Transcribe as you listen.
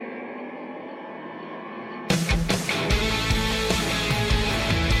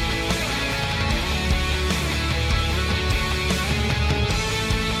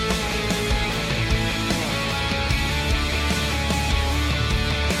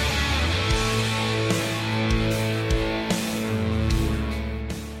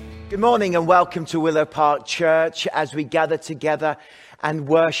morning and welcome to Willow Park Church as we gather together and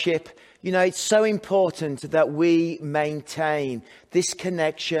worship. You know, it's so important that we maintain this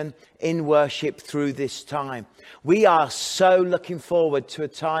connection in worship through this time. We are so looking forward to a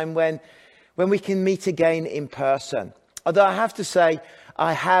time when we can meet again in person. Although I have to say,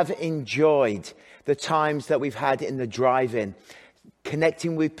 I have enjoyed the times that we've had in the drive-in,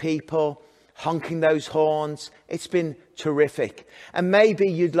 connecting with people, honking those horns. It's been terrific. And maybe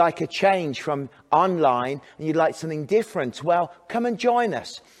you'd like a change from online and you'd like something different. Well, come and join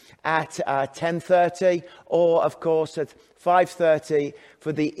us at 10:30 or, of course, at 5:30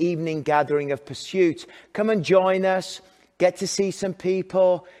 for the evening gathering of Pursuit. Come and join us, get to see some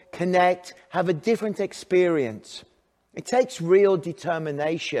people, connect, have a different experience. It takes real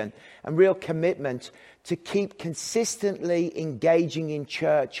determination and real commitment to keep consistently engaging in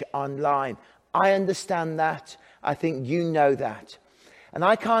church online. I understand that. I think you know that. And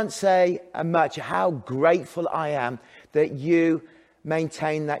I can't say much how grateful I am that you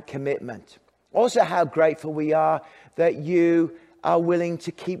maintain that commitment. Also, how grateful we are that you are willing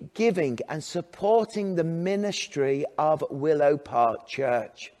to keep giving and supporting the ministry of Willow Park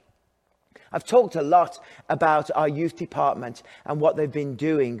Church. I've talked a lot about our youth department and what they've been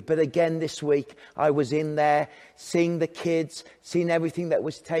doing. But again, this week, I was in there seeing the kids, seeing everything that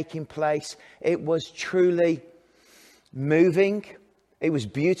was taking place. It was truly moving. It was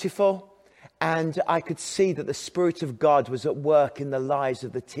beautiful. And I could see that the Spirit of God was at work in the lives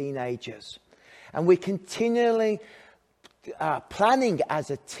of the teenagers. And we continually planning as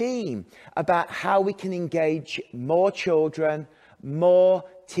a team about how we can engage more children, more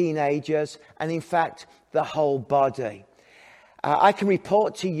teenagers, and in fact, the whole body. I can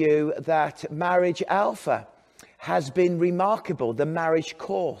report to you that Marriage Alpha has been remarkable, the marriage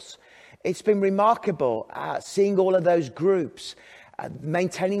course. It's been remarkable seeing all of those groups,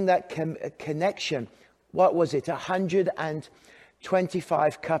 maintaining that connection. What was it?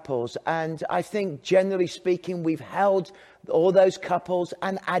 125 couples. And I think, generally speaking, we've held all those couples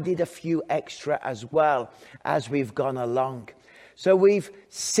and added a few extra as well as we've gone along. So we've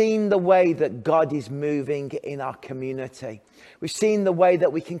seen the way that God is moving in our community. We've seen the way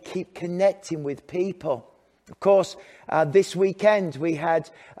that we can keep connecting with people. Of course, this weekend we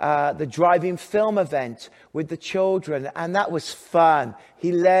had the drive-in film event with the children, and that was fun,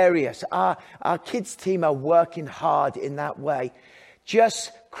 hilarious. Our kids team are working hard in that way,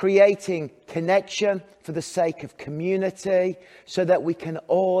 just creating connection for the sake of community so that we can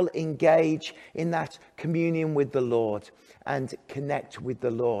all engage in that communion with the Lord and connect with the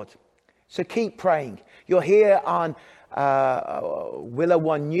Lord. So keep praying. You'll hear on Willow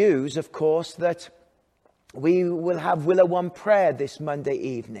One News, of course, that we will have Willow One prayer this Monday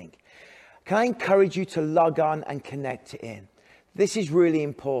evening. Can I encourage you to log on and connect in? This is really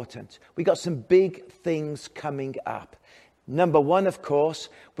important. We've got some big things coming up. Number one, of course,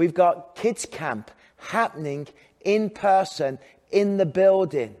 we've got Kids Camp happening in person in the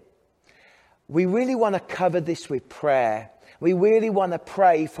building. We really want to cover this with prayer. We really want to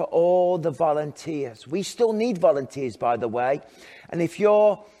pray for all the volunteers. We still need volunteers, by the way. And if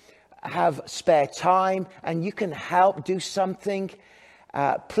you have spare time and you can help do something,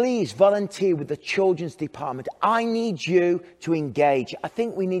 please volunteer with the children's department. I need you to engage. I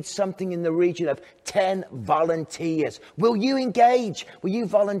think we need something in the region of 10 volunteers. Will you engage? Will you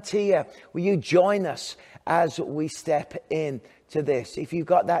volunteer? Will you join us as we step in to this? If you've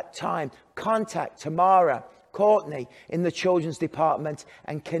got that time, contact Tamara, Courtney in the children's department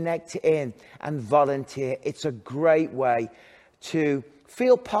and connect in and volunteer. It's a great way to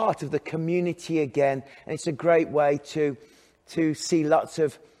feel part of the community again. And it's a great way to see lots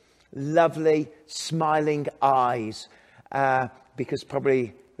of lovely smiling eyes because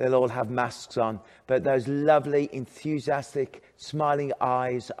probably they'll all have masks on. But those lovely, enthusiastic, smiling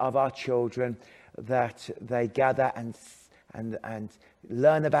eyes of our children that they gather and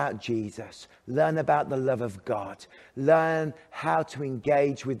learn about Jesus, learn about the love of God, learn how to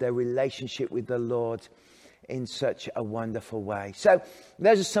engage with their relationship with the Lord in such a wonderful way. So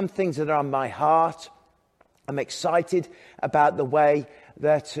those are some things that are on my heart. I'm excited about the way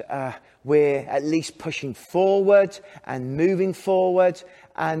that we're at least pushing forward and moving forward.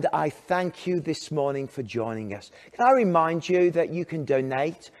 And I thank you this morning for joining us. Can I remind you that you can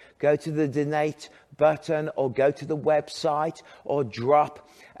donate? Go to the donate button or go to the website or drop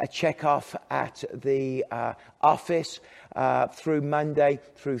a check off at the office through Monday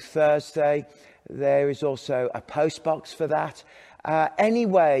through Thursday. There is also a post box for that. Any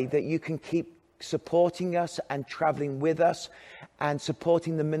way that you can keep supporting us and traveling with us and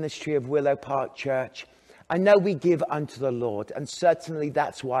supporting the ministry of Willow Park Church, I know we give unto the Lord, and certainly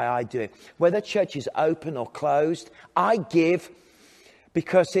that's why I do it. Whether church is open or closed, I give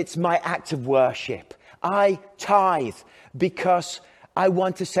because it's my act of worship. I tithe because I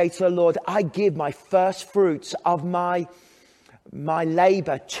want to say to the Lord, I give my first fruits of my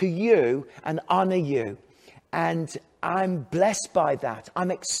labor to you and honor you. And I'm blessed by that. I'm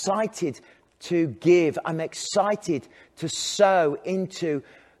excited to give. I'm excited to sow into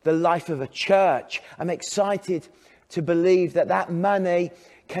the life of a church. I'm excited to believe that that money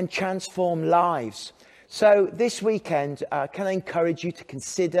can transform lives. So this weekend, can I encourage you to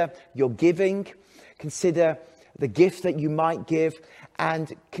consider your giving, consider the gift that you might give,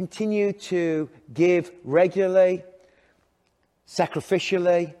 and continue to give regularly,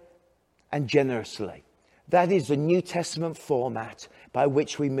 sacrificially, and generously. That is the New Testament format by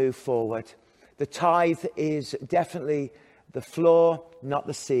which we move forward. The tithe is definitely the floor, not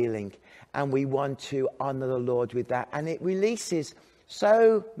the ceiling. And we want to honor the Lord with that. And it releases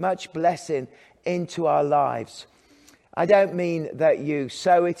so much blessing into our lives. I don't mean that you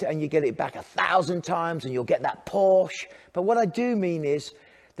sow it and you get it back 1,000 times and you'll get that Porsche. But what I do mean is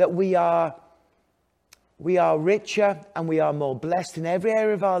that we are richer and we are more blessed in every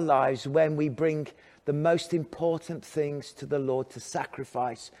area of our lives when we bring the most important things to the Lord, to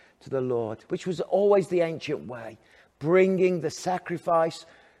sacrifice to the Lord, which was always the ancient way. Bringing the sacrifice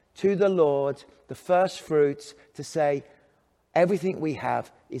to the Lord, the first fruits, to say everything we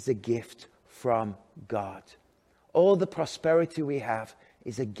have is a gift from God. All the prosperity we have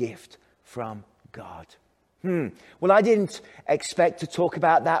is a gift from God. Well, I didn't expect to talk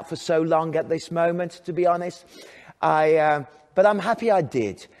about that for so long at this moment, to be honest. But I'm happy I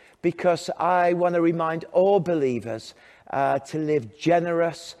did, because I want to remind all believers to live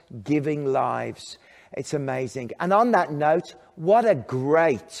generous, giving lives. It's amazing. And on that note, what a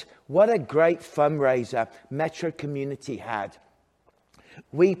great fundraiser Metro Community had.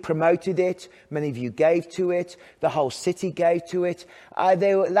 We promoted it. Many of you gave to it. The whole city gave to it.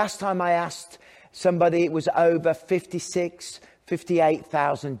 Last time I asked somebody, it was over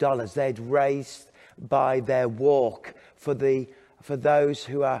 $58,000 they'd raised by their walk for those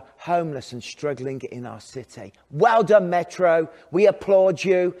who are homeless and struggling in our city. Well done, Metro. We applaud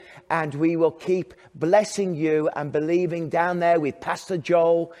you, and we will keep blessing you and believing down there with Pastor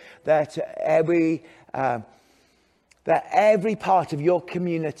Joel that every part of your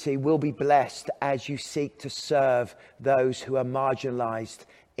community will be blessed as you seek to serve those who are marginalized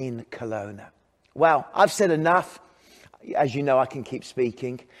in Kelowna. Well, I've said enough. As you know, I can keep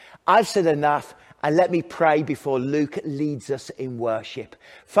speaking. I've said enough. And let me pray before Luke leads us in worship.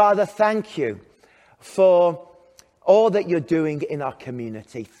 Father, thank you for all that you're doing in our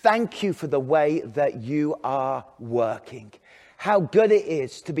community. Thank you for the way that you are working. How good it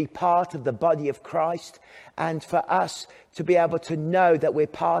is to be part of the body of Christ, and for us to be able to know that we're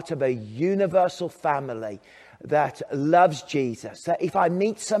part of a universal family that loves Jesus. That if I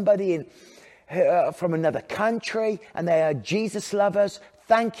meet somebody from another country and they are Jesus lovers,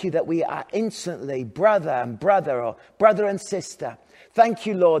 thank you that we are instantly brother and brother, or brother and sister. Thank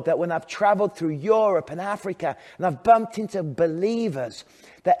you, Lord, that when I've traveled through Europe and Africa and I've bumped into believers,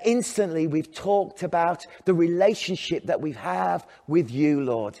 that instantly we've talked about the relationship that we have with you,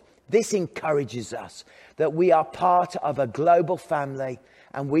 Lord. This encourages us that we are part of a global family.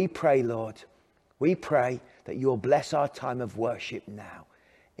 And we pray, Lord, we pray that you'll bless our time of worship now.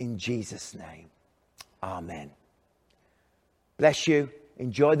 In Jesus' name, amen. Bless you.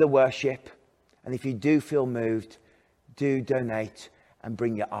 Enjoy the worship. And if you do feel moved, do donate and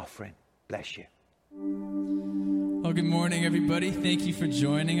bring your offering. Bless you. Well, good morning, everybody. Thank you for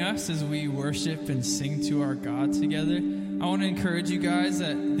joining us as we worship and sing to our God together. I want to encourage you guys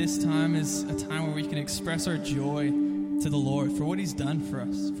that this time is a time where we can express our joy to the Lord for what he's done for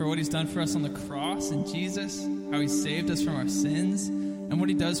us on the cross in Jesus, how he saved us from our sins, and what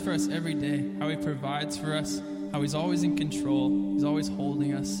he does for us every day, how he provides for us, how he's always in control, he's always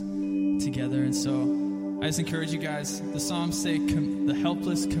holding us together. And so I just encourage you guys, the Psalms say the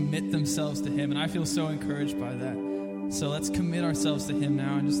helpless commit themselves to him, and I feel so encouraged by that. So let's commit ourselves to him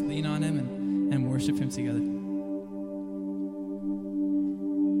now and just lean on him and worship him together.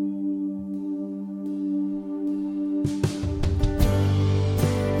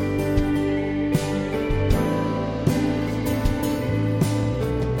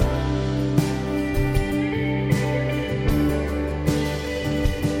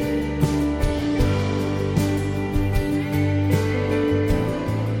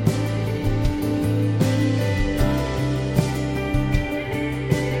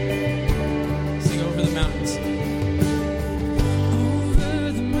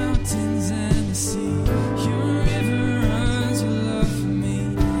 Over the mountains and the sea,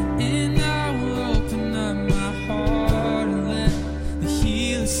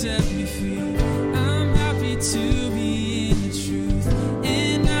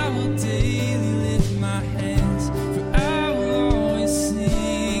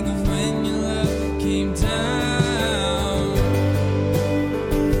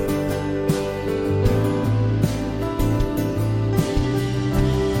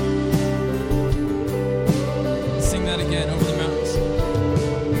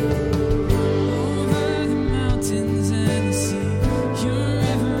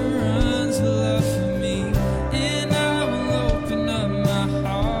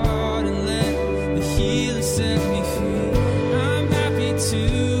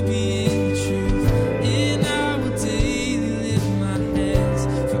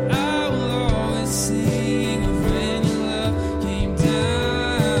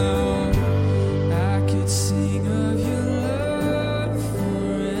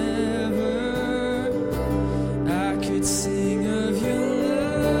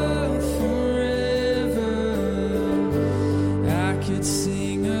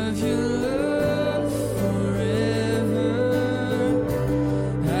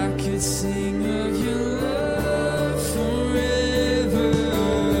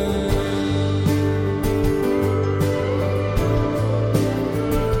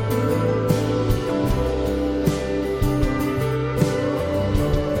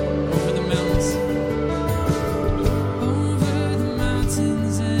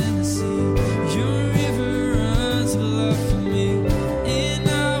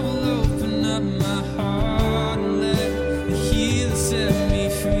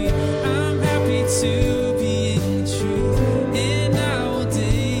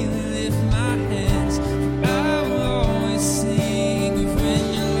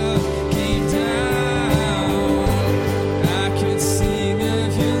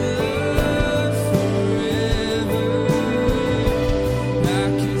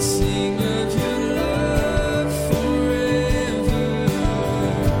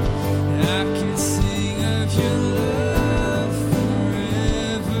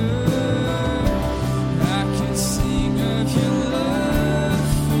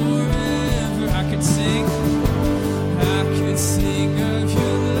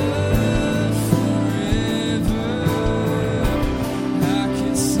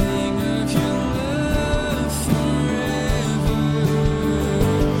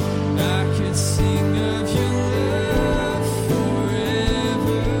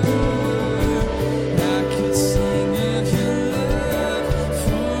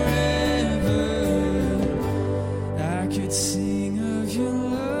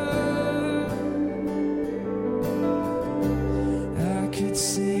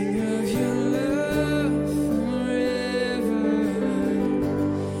 sing of your love forever.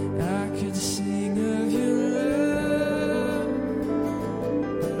 I could sing of your love.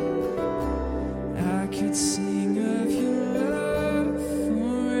 I could sing of your love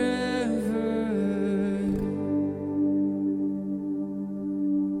forever.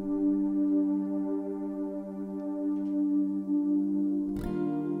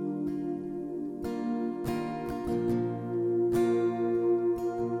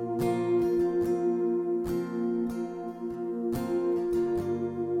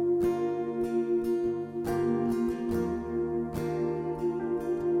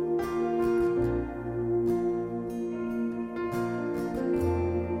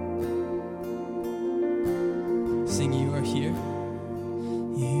 Sing, you are here.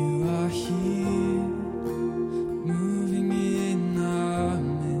 You are here, moving in our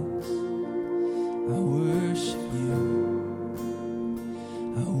midst. I worship you.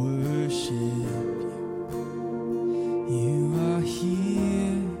 I worship you. You are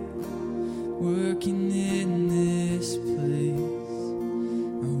here, working in this place.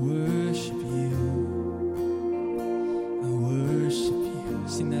 I worship you. I worship you.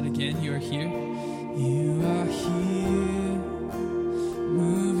 Sing that again. You are here. You are here,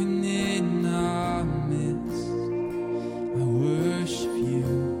 moving in our midst. I worship you.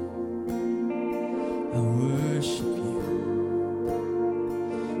 I worship you.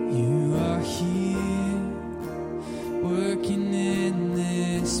 You are here, working in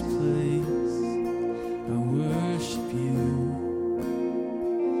this place. I worship you.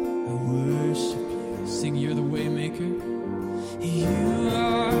 I worship you. Sing, you're the way maker. You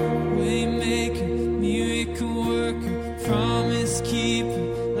are way maker, miracle worker, promise keeper,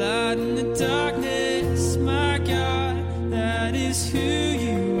 light in the darkness. My God, that is who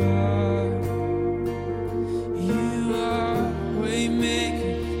you are. You are way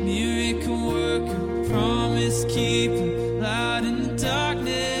maker, miracle worker, promise keeper, light in the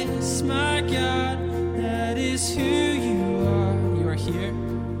darkness. My God, that is who you are. You are here.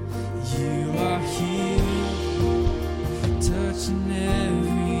 You are here. Touching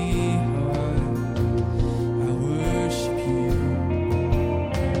every heart. I worship you.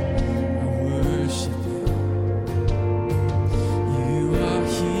 I worship you. You are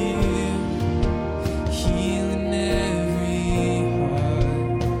here, healing every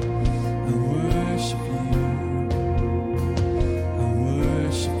heart. I worship you. I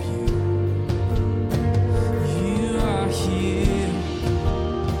worship you. You are here,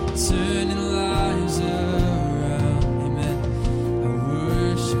 turning lives around. Amen. I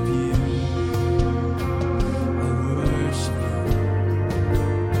worship you. I worship you.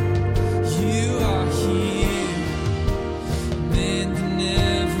 You are here, mending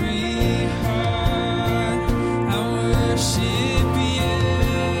every heart. I worship you.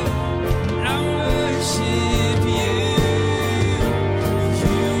 I worship you.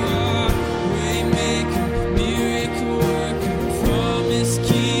 You are way maker, miracle worker, promise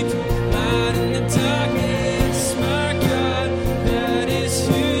keeper, light in the darkness. My God, that is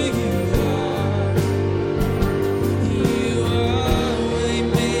who you are. You are way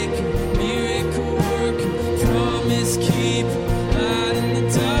maker, miracle worker, promise keeper, light in the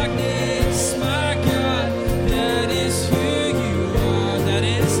darkness. My God, that is who you are. That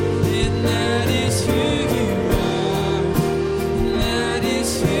is, and that is who you are. And that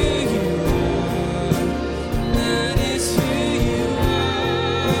is who you are. And that is who you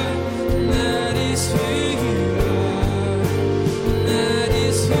are. And that is who you are. And that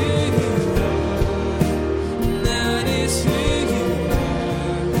is who you are. And that is who you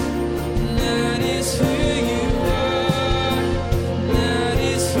are. And that is who you are. And that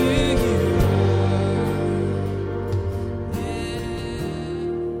is who you are.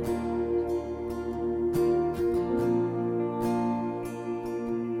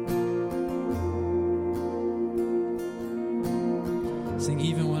 Sing,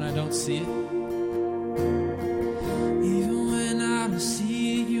 even when I don't see it. Even when I don't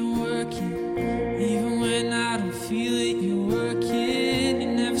see it, you're working. Even when I don't feel it, you're working. You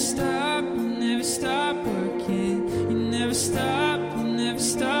never stop working. You never stop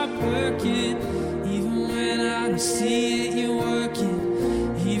working. Even when I don't see it, you're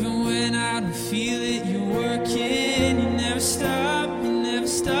working. Even when I don't feel it, you're working. You never stop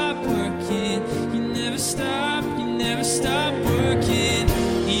working. You never stop working.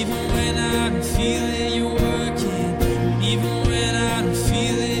 Even when I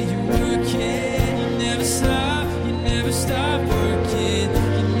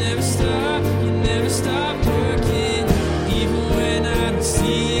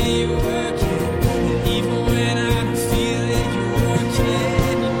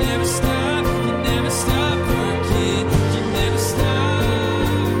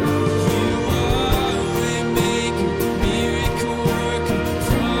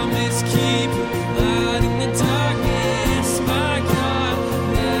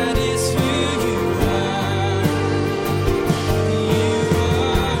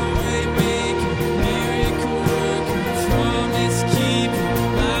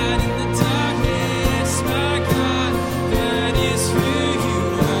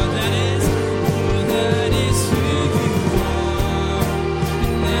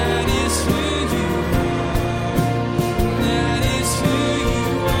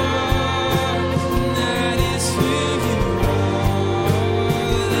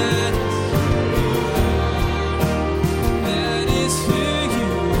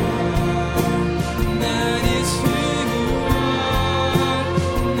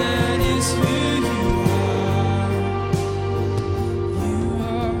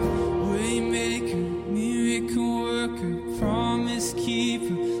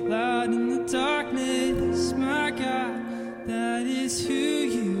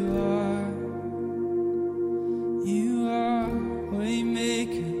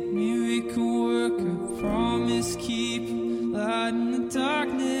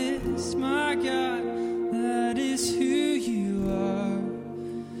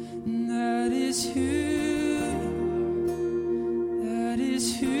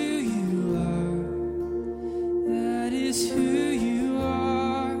who you are. That is who you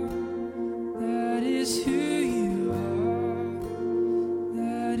are. That is who you are.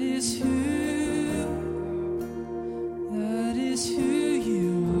 That is who. That is who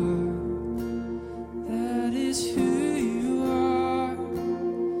you are. That is who you are.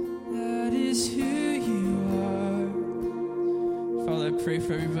 That is who you are. Father, I pray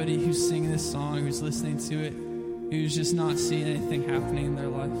for everybody who's singing this song, who's listening to it, who's just not seeing anything happening in their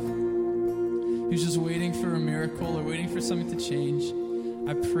life, who's just waiting for a miracle or waiting for something to change.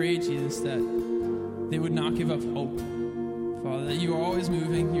 I pray, Jesus, that they would not give up hope. Father, that you are always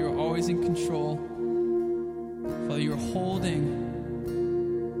moving, you are always in control. Father, you are holding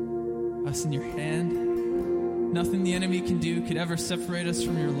us in your hand. Nothing the enemy can do could ever separate us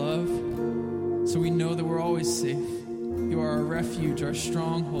from your love. So we know that we're always safe. You are our refuge, our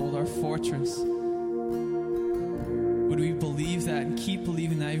stronghold, our fortress. Would we believe that and keep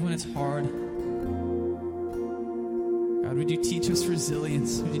believing that even when it's hard? God, would you teach us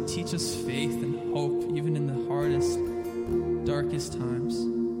resilience? Would you teach us faith and hope even in the hardest, darkest times?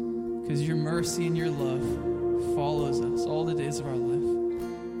 Because your mercy and your love follows us all the days of our life,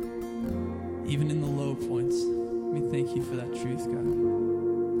 even in the low points. We thank you for that truth, God.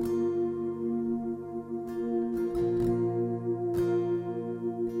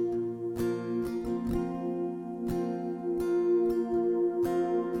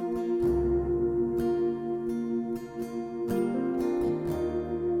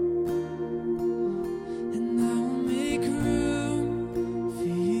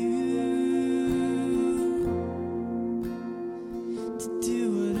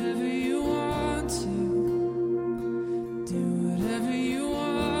 Do whatever you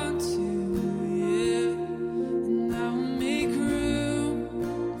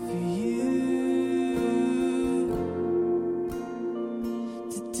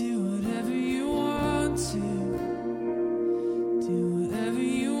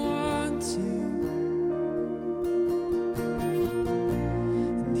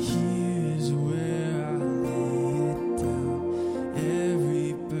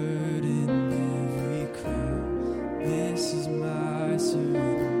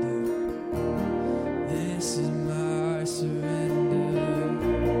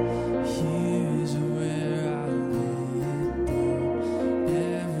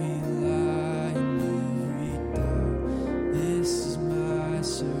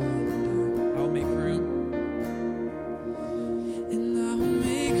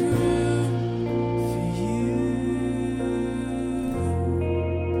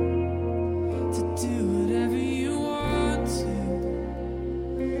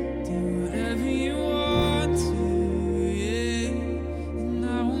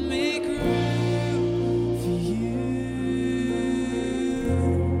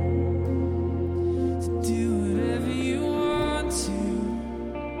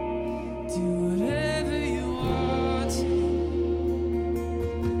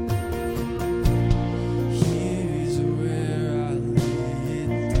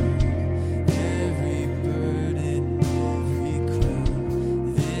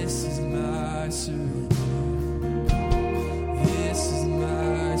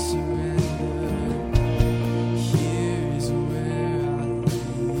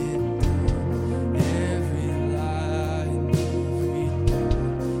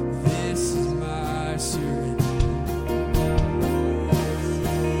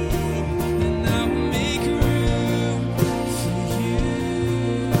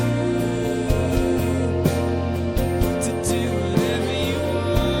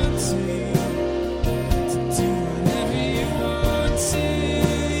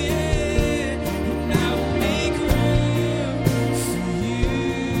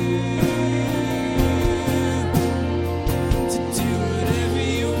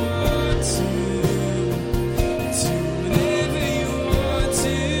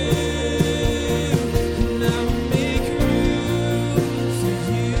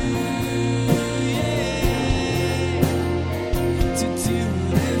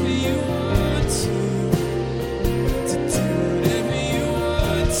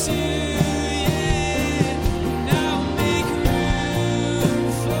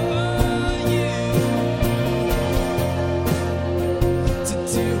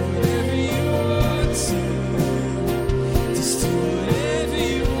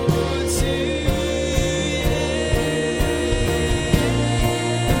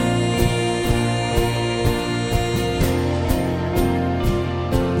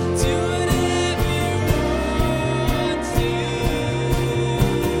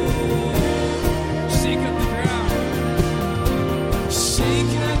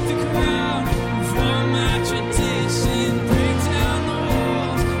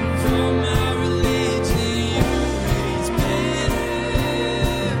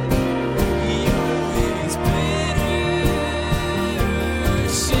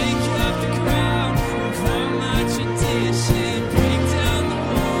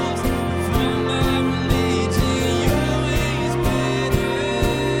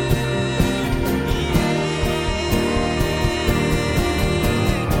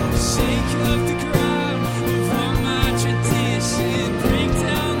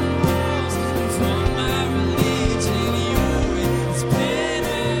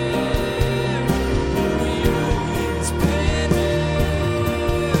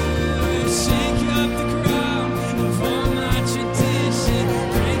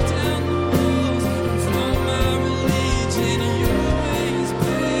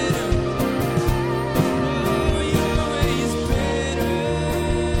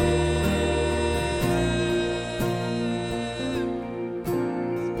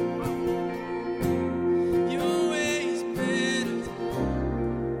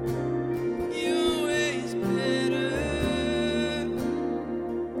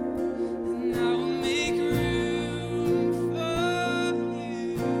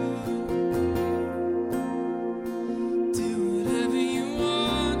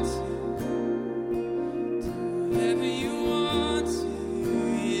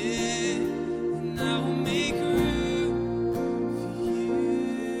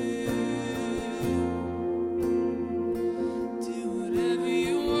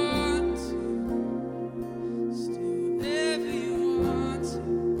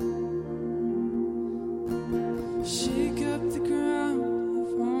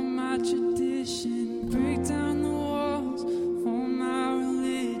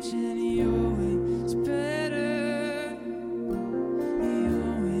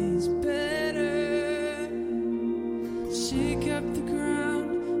up the ground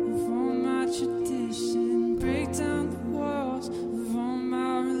of all my tradition, break down the walls of all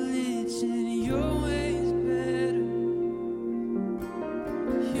my religion. Your way is better.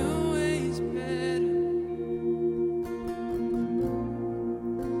 Your way is better.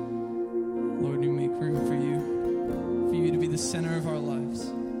 Lord, we make room for you to be the center of our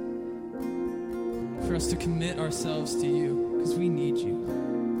lives, for us to commit ourselves to you, because we need you.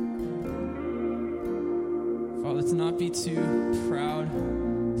 Father, to not be too proud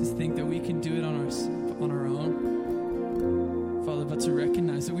to think that we can do it on our own. Father, but to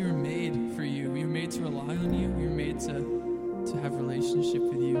recognize that we were made for you. We were made to rely on you. We were made to have relationship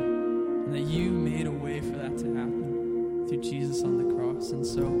with you. And that you made a way for that to happen through Jesus on the cross. And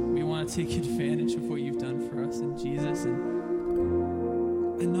so we want to take advantage of what you've done for us in Jesus,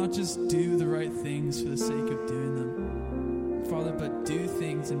 and not just do the right things for the sake of doing them, Father, but do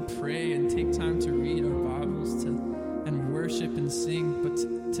things and pray and take time to read our Bibles and worship and sing, but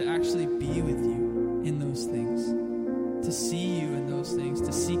to actually be with you in those things, to see you in those things,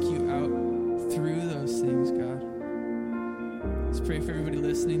 to seek you out through those things, God. Let's pray for everybody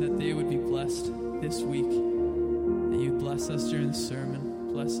listening that they would be blessed this week, that you'd bless us during the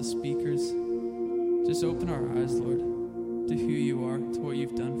sermon, bless the speakers. Just open our eyes, Lord, to who you are, to what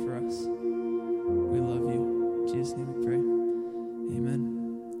you've done for us. We love you. In Jesus' name we pray.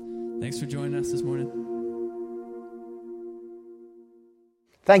 Amen. Thanks for joining us this morning.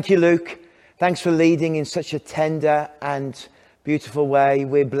 Thank you, Luke. Thanks for leading in such a tender and beautiful way.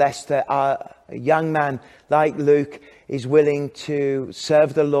 We're blessed that a young man like Luke is willing to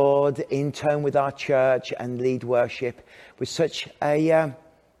serve the Lord in tone with our church and lead worship with such a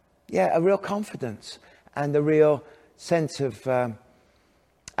real confidence and a real sense of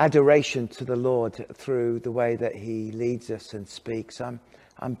adoration to the Lord through the way that he leads us and speaks.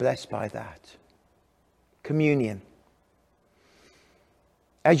 I'm blessed by that. Communion.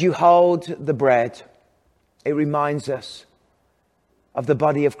 As you hold the bread, it reminds us of the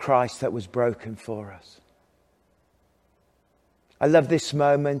body of Christ that was broken for us. I love this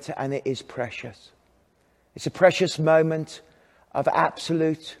moment, and it is precious. It's a precious moment of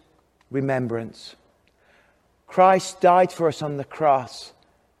absolute remembrance. Christ died for us on the cross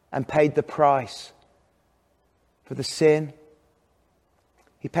and paid the price for the sin.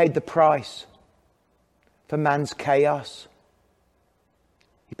 He paid the price for man's chaos.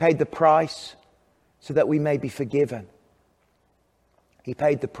 He paid the price so that we may be forgiven. He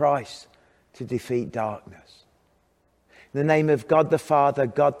paid the price to defeat darkness. In the name of God the Father,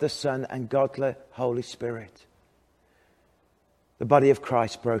 God the Son, and God the Holy Spirit, the body of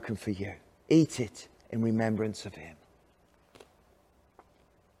Christ broken for you. Eat it in remembrance of him.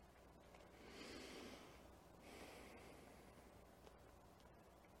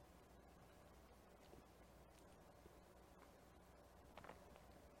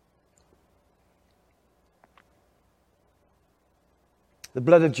 The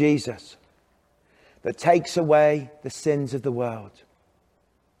blood of Jesus that takes away the sins of the world.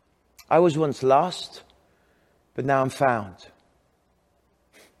 I was once lost, but now I'm found.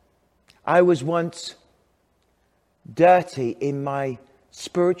 I was once dirty in my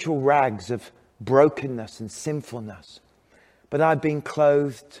spiritual rags of brokenness and sinfulness, but I've been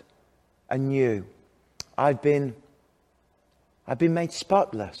clothed anew. I've been made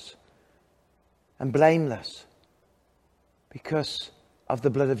spotless and blameless because of the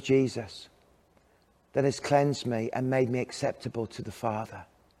blood of Jesus that has cleansed me and made me acceptable to the Father.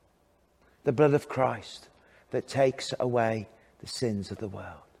 The blood of Christ that takes away the sins of the world.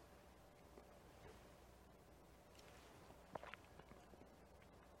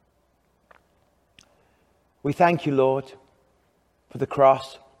 We thank you, Lord, for the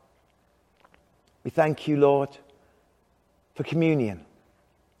cross. We thank you, Lord, for communion,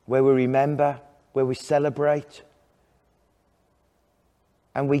 where we remember, where we celebrate,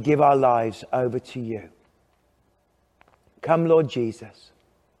 and we give our lives over to you. Come, Lord Jesus.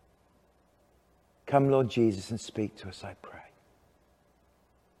 Come, Lord Jesus, and speak to us, I pray.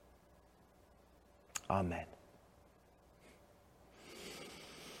 Amen.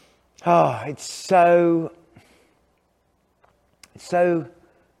 Oh, it's so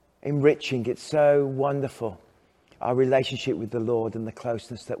enriching. It's so wonderful, our relationship with the Lord and the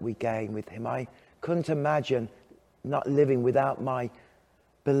closeness that we gain with him. I couldn't imagine not living without my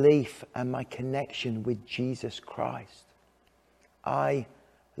belief and my connection with Jesus Christ. I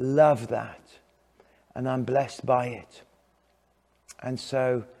love that, and I'm blessed by it, and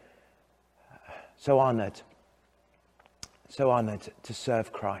so honored to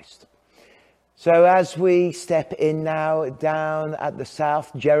serve Christ. So as we step in now, down at the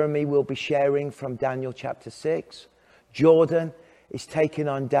south, Jeremy will be sharing from Daniel chapter 6. Jordan is taking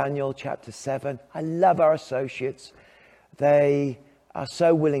on Daniel chapter 7. I love our associates. They are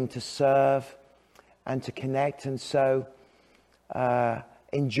so willing to serve and to connect, and so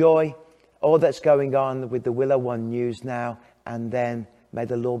enjoy all that's going on with the Willow One News now, and then may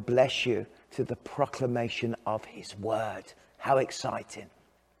the Lord bless you to the proclamation of his word. How exciting.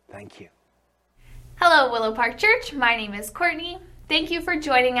 Thank you. Hello, Willow Park Church. My name is Courtney. Thank you for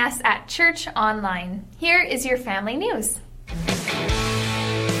joining us at Church Online. Here is your family news.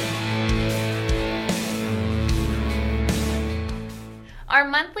 Our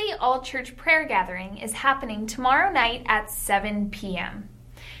monthly all-church prayer gathering is happening tomorrow night at 7 p.m.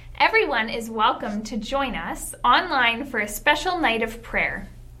 Everyone is welcome to join us online for a special night of prayer.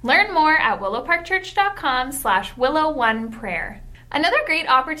 Learn more at willowparkchurch.com/willow1prayer. Another great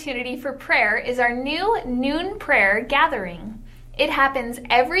opportunity for prayer is our new noon prayer gathering. It happens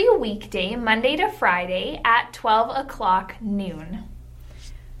every weekday, Monday to Friday at 12 o'clock noon.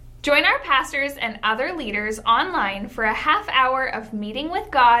 Join our pastors and other leaders online for a half hour of meeting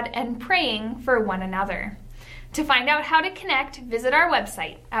with God and praying for one another. To find out how to connect, visit our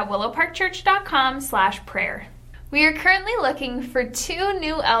website at willowparkchurch.com/prayer. We are currently looking for 2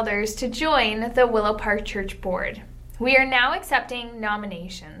 new elders to join the Willow Park Church Board. We are now accepting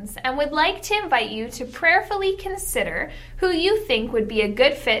nominations and would like to invite you to prayerfully consider who you think would be a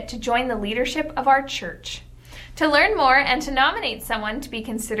good fit to join the leadership of our church. To learn more and to nominate someone to be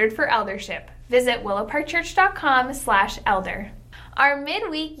considered for eldership, visit willowparkchurch.com/elder. Our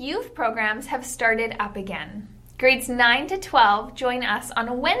midweek youth programs have started up again. Grades 9 to 12 join us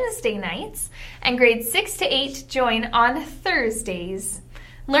on Wednesday nights, and grades 6 to 8 join on Thursdays.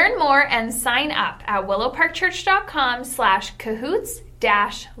 Learn more and sign up at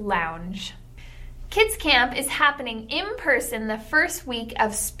willowparkchurch.com/cahoots-lounge. Kids Camp is happening in person the first week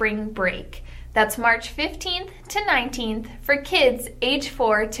of spring break. That's March 15th to 19th for kids age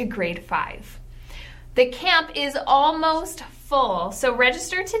 4 to grade 5. The camp is almost full, so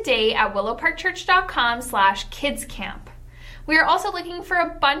register today at willowparkchurch.com/kidscamp. We are also looking for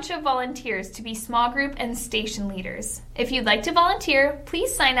a bunch of volunteers to be small group and station leaders. If you'd like to volunteer,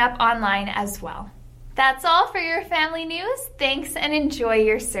 please sign up online as well. That's all for your family news. Thanks and enjoy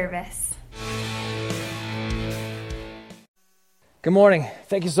your service. Good morning.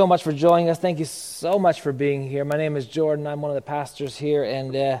 Thank you so much for joining us. Thank you so much for being here. My name is Jordan. I'm one of the pastors here,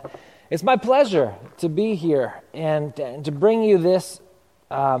 and it's my pleasure to be here and to bring you this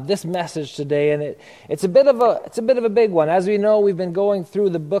message today. And it's a bit of a big one. As we know, we've been going through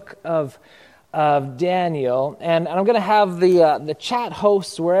the book of Daniel, and I'm going to have the chat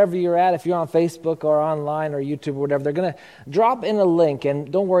hosts wherever you're at. If you're on Facebook or online or YouTube or whatever, they're going to drop in a link.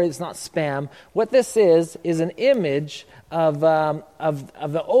 And don't worry, it's not spam. What this is an image of the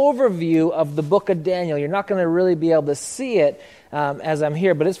overview of the book of Daniel. You're not going to really be able to see it as I'm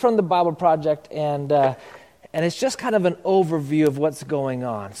here, but it's from the Bible Project, and it's just kind of an overview of what's going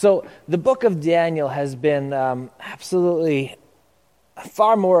on. So the book of Daniel has been absolutely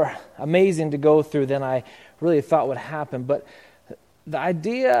far more amazing to go through than I really thought would happen. But the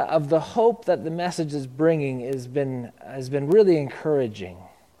idea of the hope that the message is bringing has been really encouraging.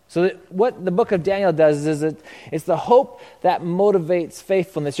 So what the book of Daniel does is it's the hope that motivates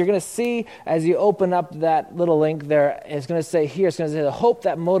faithfulness. You're going to see as you open up that little link there, it's going to say the hope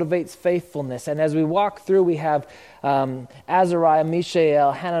that motivates faithfulness. And as we walk through, we have Azariah,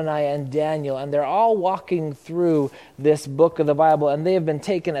 Mishael, Hananiah, and Daniel, and they're all walking through this book of the Bible, and they have been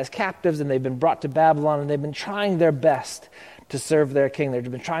taken as captives, and they've been brought to Babylon, and they've been trying their best to serve their king. They've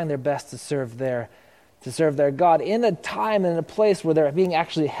been trying their best to serve their God in a time and in a place where they're being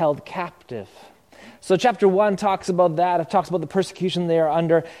actually held captive. So chapter 1 talks about that. It talks about the persecution they are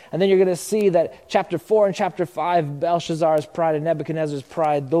under. And then you're going to see that chapter 4 and chapter 5, Belshazzar's pride and Nebuchadnezzar's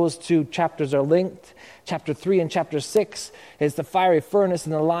pride, those two chapters are linked. Chapter 3 and chapter 6 is the fiery furnace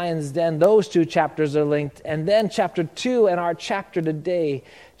and the lion's den. Those two chapters are linked. And then chapter 2 and our chapter today,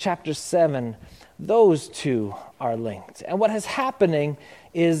 chapter 7, those two are linked. And what is happening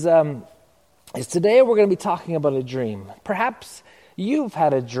is today we're going to be talking about a dream. Perhaps you've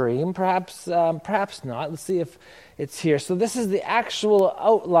had a dream, perhaps not. Let's see if it's here. So this is the actual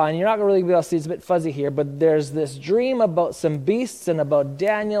outline. You're not going to really be able to see, it's a bit fuzzy here, but there's this dream about some beasts and about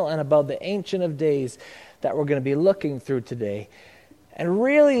Daniel and about the Ancient of Days that we're going to be looking through today. And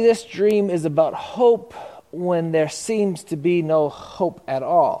really this dream is about hope when there seems to be no hope at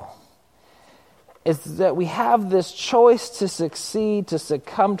all. It's that we have this choice to succeed, to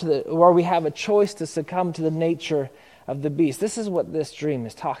succumb to or we have a choice to succumb to the nature of the beast. This is what this dream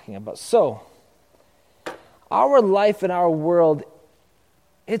is talking about. So, our life in our world,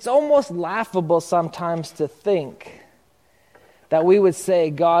 it's almost laughable sometimes to think that we would say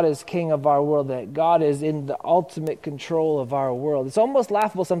God is king of our world, that God is in the ultimate control of our world. It's almost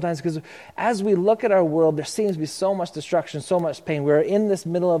laughable sometimes because as we look at our world, there seems to be so much destruction, so much pain. We're in this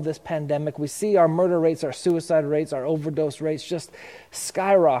middle of this pandemic. We see our murder rates, our suicide rates, our overdose rates just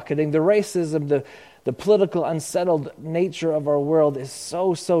skyrocketing. The racism, the political unsettled nature of our world is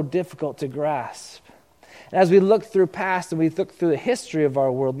so difficult to grasp. And as we look through past and we look through the history of our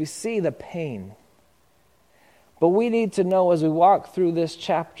world, we see the pain. But we need to know as we walk through this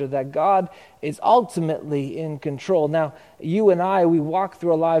chapter that God is ultimately in control. Now, you and I, we walk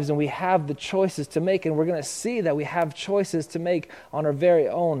through our lives and we have the choices to make, and we're going to see that we have choices to make on our very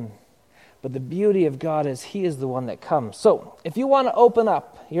own. But the beauty of God is He is the one that comes. So, if you want to open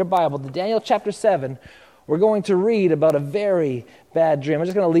up your Bible to Daniel chapter 7, we're going to read about a very bad dream. I'm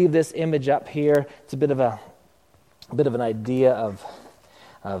just going to leave this image up here. It's a bit of an idea of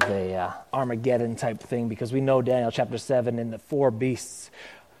a Armageddon type thing, because we know Daniel chapter 7 and the four beasts,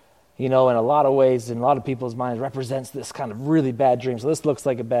 in a lot of ways, in a lot of people's minds, represents this kind of really bad dream. So this looks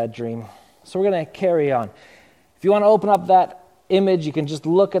like a bad dream. So we're going to carry on. If you want to open up that image, you can just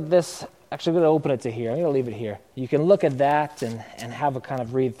look at this. Actually, I'm going to open it to here. I'm going to leave it here. You can look at that and have a kind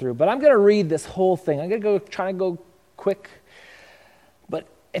of read through. But I'm going to read this whole thing. I'm going to try to go quick. But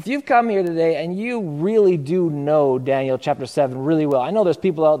if you've come here today and you really do know Daniel chapter 7 really well, I know there's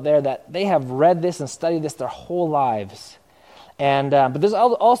people out there that they have read this and studied this their whole lives. And but there's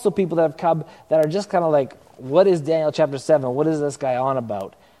also people that have come that are just kind of like, what is Daniel chapter 7? What is this guy on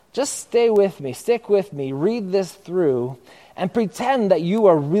about? Just stay with me, stick with me, read this through, and pretend that you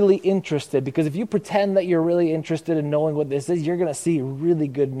are really interested. Because if you pretend that you're really interested in knowing what this is, you're going to see really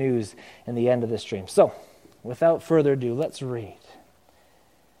good news in the end of this dream. So, without further ado, let's read.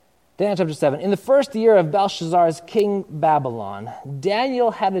 Daniel chapter 7. In the first year of Belshazzar's king Babylon,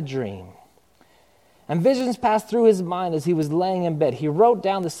 Daniel had a dream. And visions passed through his mind as he was laying in bed. He wrote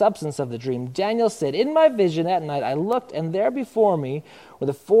down the substance of the dream. Daniel said, "In my vision at night I looked, and there before me were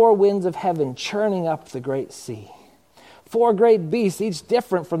the four winds of heaven churning up the great sea. Four great beasts, each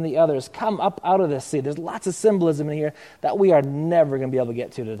different from the others, come up out of the sea." There's lots of symbolism in here that we are never going to be able to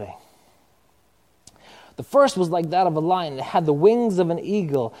get to today. The first was like that of a lion. It had the wings of an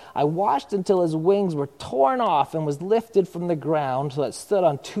eagle. I watched until his wings were torn off and was lifted from the ground so that it stood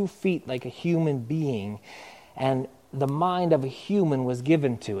on 2 feet like a human being. And the mind of a human was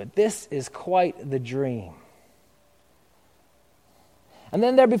given to it. This is quite the dream. And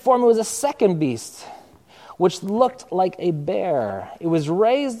then there before me was a second beast, which looked like a bear. It was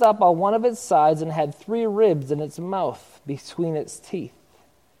raised up on one of its sides and had 3 ribs in its mouth between its teeth.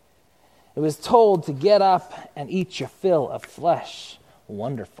 It was told to get up and eat your fill of flesh.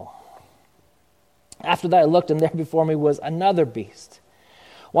 Wonderful. After that I looked, and there before me was another beast,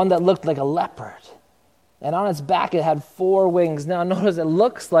 one that looked like a leopard. And on its back it had 4 wings. Now notice it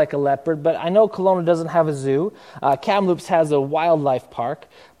looks like a leopard, but I know Kelowna doesn't have a zoo. Kamloops has a wildlife park,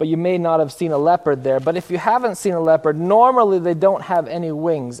 but you may not have seen a leopard there. But if you haven't seen a leopard, normally they don't have any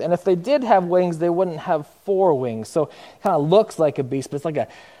wings. And if they did have wings, they wouldn't have 4 wings. So it kind of looks like a beast, but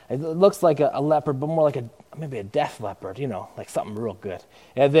it looks like a leopard, but more like maybe a death leopard, like something real good.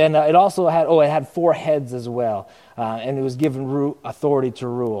 And then it also had 4 heads as well, and it was given authority to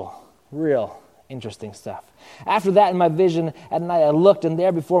rule. Real interesting stuff. After that, in my vision at night, I looked, and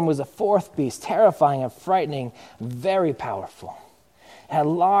there before me was a 4th beast, terrifying and frightening, very powerful. It had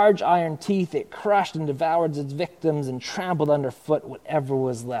large iron teeth. It crushed and devoured its victims and trampled underfoot whatever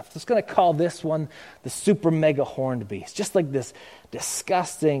was left. I'm just going to call this one the super mega horned beast. Just like this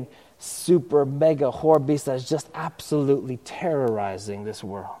disgusting super mega horned beast that is just absolutely terrorizing this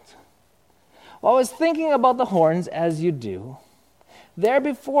world. While I was thinking about the horns, as you do, there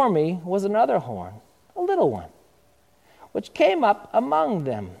before me was another horn, a little one, which came up among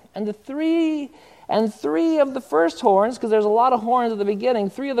them. And three of the first horns, because there's a lot of horns at the beginning,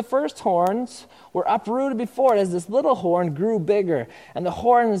 3 of the first horns were uprooted before it as this little horn grew bigger. And the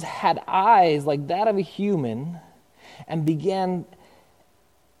horns had eyes like that of a human, and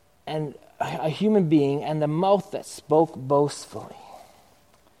a human being, and the mouth that spoke boastfully.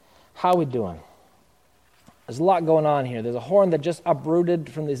 How are we doing? There's a lot going on here. There's a horn that just uprooted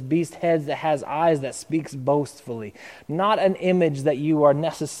from this beast's head that has eyes that speaks boastfully. Not an image that you are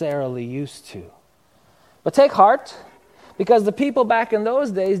necessarily used to. But take heart, because the people back in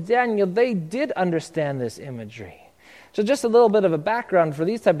those days, Daniel, they did understand this imagery. So just a little bit of a background for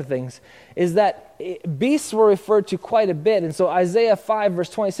these type of things is that beasts were referred to quite a bit. And so Isaiah 5, verse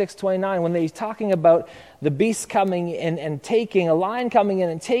 26, 29, when they're talking about the beast coming in and taking, a lion coming in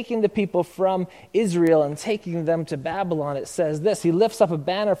and taking the people from Israel and taking them to Babylon, it says this: "He lifts up a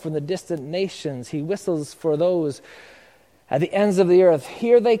banner from the distant nations. He whistles for those at the ends of the earth.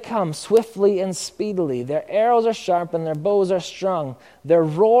 Here they come, swiftly and speedily. Their arrows are sharp and their bows are strung. Their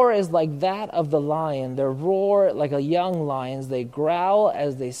roar is like that of the lion. Their roar like a young lion's. They growl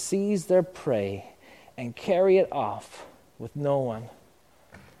as they seize their prey and carry it off with no one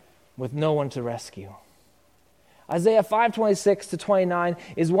to rescue. Isaiah 5:26-29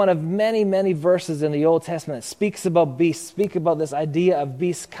 is one of many, many verses in the Old Testament that speaks about beasts, speak about this idea of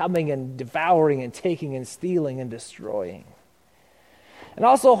beasts coming and devouring and taking and stealing and destroying. And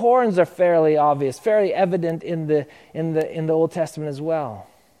also horns are fairly obvious, fairly evident in the Old Testament as well.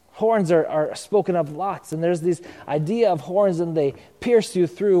 Horns are spoken of lots, and there's this idea of horns, and they pierce you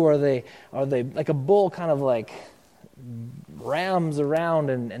through, or they like a bull kind of like rams around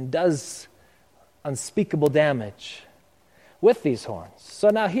and does unspeakable damage with these horns. So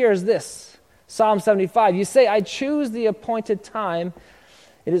now here's this, Psalm 75. You say, I choose the appointed time.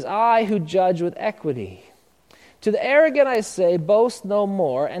 It is I who judge with equity. To the arrogant I say, boast no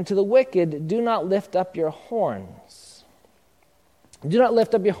more, and to the wicked, do not lift up your horns. Do not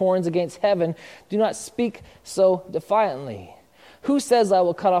lift up your horns against heaven. Do not speak so defiantly. Who says I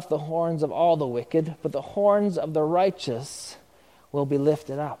will cut off the horns of all the wicked, but the horns of the righteous will be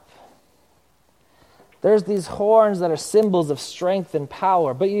lifted up. There's these horns that are symbols of strength and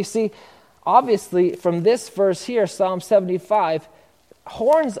power. But you see, obviously, from this verse here, Psalm 75,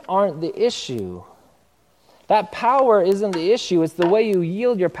 horns aren't the issue. That power isn't the issue. It's the way you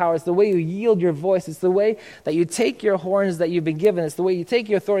yield your power. It's the way you yield your voice. It's the way that you take your horns that you've been given. It's the way you take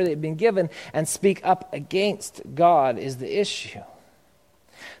your authority that you've been given and speak up against God is the issue.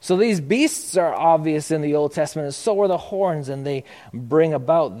 So these beasts are obvious in the Old Testament, and so are the horns, and they bring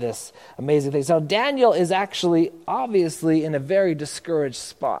about this amazing thing. So Daniel is actually, obviously, in a very discouraged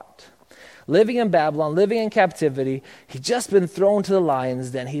spot. Living in Babylon, living in captivity, he's just been thrown to the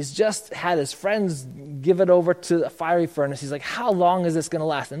lions' den. He's just had his friends give it over to a fiery furnace. He's like, how long is this going to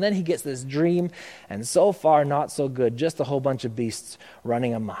last? And then he gets this dream, and so far, not so good. Just a whole bunch of beasts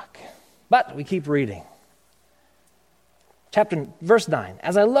running amok. But we keep reading. Verse 9,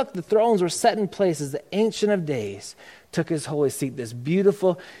 as I looked, the thrones were set in place as the Ancient of Days took his holy seat. This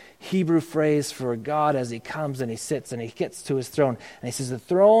beautiful Hebrew phrase for God as he comes and he sits and he gets to his throne. And he says the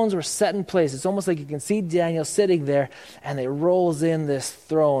thrones were set in place. It's almost like you can see Daniel sitting there, and it rolls in this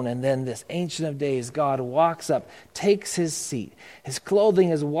throne, and then this Ancient of Days, God walks up, takes his seat. His clothing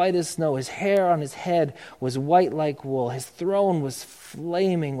is white as snow. His hair on his head was white like wool. His throne was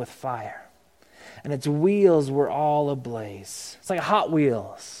flaming with fire, and its wheels were all ablaze. It's like a Hot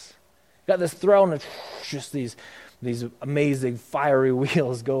Wheels. You got this throne and just these amazing fiery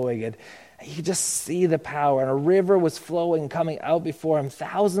wheels going, and you could just see the power. And a river was flowing, coming out before him.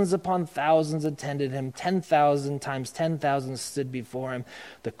 Thousands upon thousands attended him. 10,000 times 10,000 stood before him.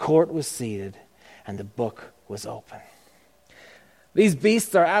 The court was seated, and the book was open. These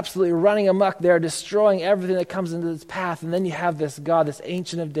beasts are absolutely running amok. They're destroying everything that comes into its path. And then you have this God, this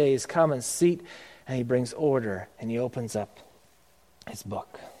Ancient of Days, come and seat, and he brings order, and he opens up his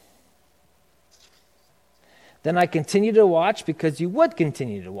book. Then I continue to watch, because you would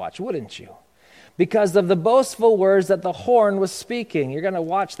continue to watch, wouldn't you? Because of the boastful words that the horn was speaking. You're going to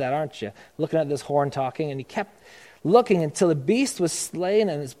watch that, aren't you? Looking at this horn talking, and he kept looking until the beast was slain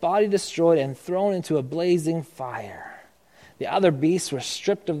and his body destroyed and thrown into a blazing fire. The other beasts were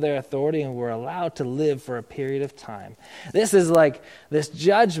stripped of their authority and were allowed to live for a period of time. This is like this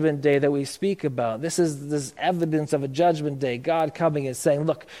judgment day that we speak about. This is this evidence of a judgment day. God coming and saying,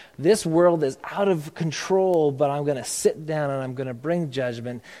 look, this world is out of control, but I'm going to sit down and I'm going to bring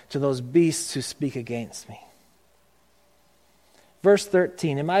judgment to those beasts who speak against me. Verse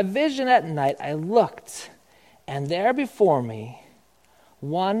 13, in my vision at night I looked, and there before me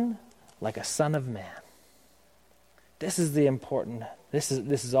one like a son of man. This is the important, this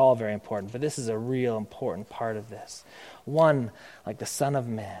is all very important, but this is a real important part of this. One like the Son of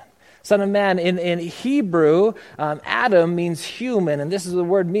Man. Son of Man, in Hebrew, Adam means human, and this is the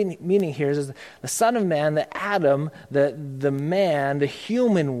word meaning here is the Son of Man, the Adam, the man, the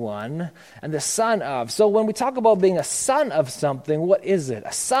human one, and the son of. So when we talk about being a son of something, what is it?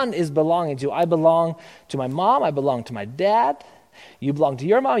 A son is belonging to. I belong to my mom, I belong to my dad. You belong to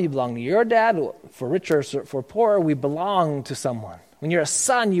your mom, you belong to your dad. For richer or for poorer, we belong to someone. When you're a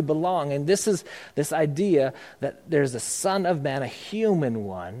son, you belong. And this is this idea that there's a Son of Man, a human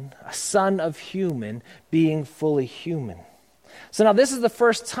one, a son of human, being fully human. So now this is the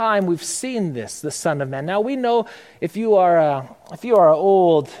first time we've seen this, the Son of Man. Now we know if you are an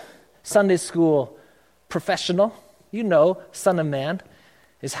old Sunday school professional, you know Son of Man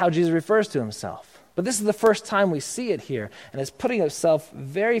is how Jesus refers to himself. But this is the first time we see it here, and it's putting itself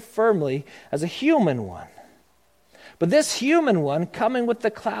very firmly as a human one. But this human one, coming with the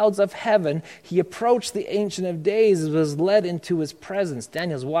clouds of heaven, he approached the Ancient of Days and was led into his presence.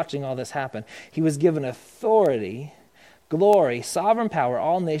 Daniel's watching all this happen. He was given authority, glory, sovereign power.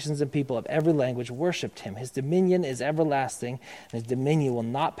 All nations and people of every language worshipped him. His dominion is everlasting, and his dominion will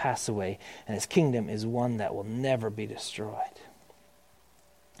not pass away, and his kingdom is one that will never be destroyed.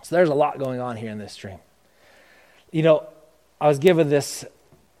 So there's a lot going on here in this dream. You know, I was given this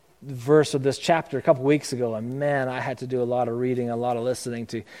verse of this chapter a couple weeks ago, and man, I had to do a lot of reading, a lot of listening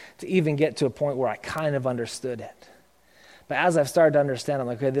to even get to a point where I kind of understood it. But as I've started to understand, I'm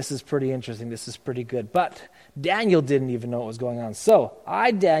like, okay, this is pretty interesting, this is pretty good. But Daniel didn't even know what was going on. So I,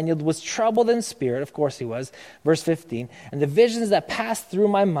 Daniel, was troubled in spirit, of course he was, verse 15, and the visions that passed through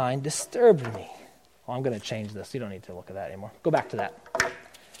my mind disturbed me. Oh, I'm going to change this. You don't need to look at that anymore. Go back to that.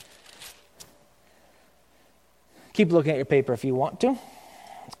 Keep looking at your paper if you want to.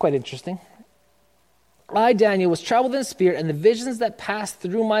 It's quite interesting. I, Daniel, was troubled in spirit, and the visions that passed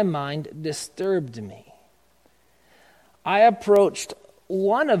through my mind disturbed me. I approached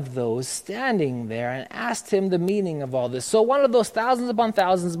one of those standing there and asked him the meaning of all this. So one of those thousands upon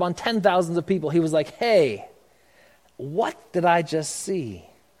 10,000s of people, he was like, hey, what did I just see?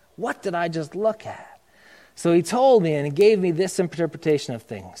 What did I just look at? So he told me and he gave me this interpretation of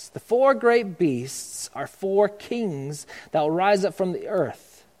things. The 4 great beasts are 4 kings that will rise up from the earth.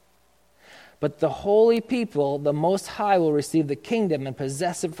 But the holy people, the Most High, will receive the kingdom and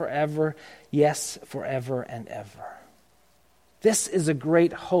possess it forever, yes, forever and ever. This is a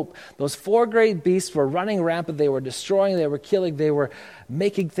great hope. Those 4 great beasts were running rampant. They were destroying, they were killing, they were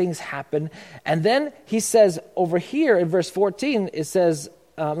making things happen. And then he says over here in verse 14, it says,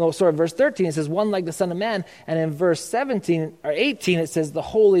 verse 13, it says, one like the Son of Man. And in verse 17 or 18, it says, the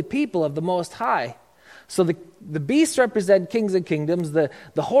holy people of the Most High. So the beasts represent kings and kingdoms, the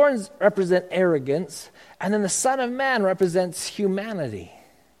horns represent arrogance, and then the Son of Man represents humanity.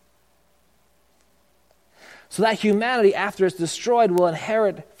 So that humanity, after it's destroyed, will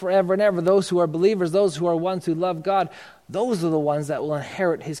inherit forever and ever. Those who are believers, those who are ones who love God, those are the ones that will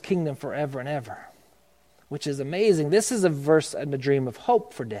inherit his kingdom forever and ever, which is amazing. This is a verse and a dream of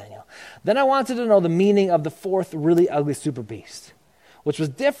hope for Daniel. Then I wanted to know the meaning of the 4th really ugly super beast, which was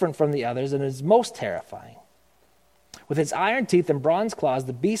different from the others and is most terrifying. With its iron teeth and bronze claws,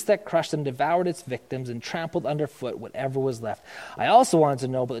 the beast that crushed and devoured its victims and trampled underfoot whatever was left. I also wanted to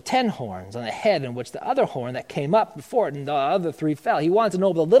know about the 10 horns on the head, in which the other horn that came up before it and the other 3 fell. He wanted to know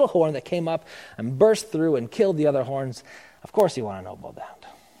about the little horn that came up and burst through and killed the other horns. Of course you want to know about that.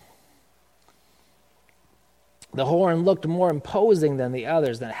 The horn looked more imposing than the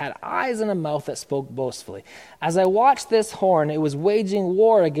others, that had eyes and a mouth that spoke boastfully. As I watched this horn, it was waging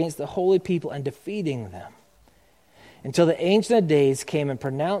war against the holy people and defeating them, until the Ancient of Days came and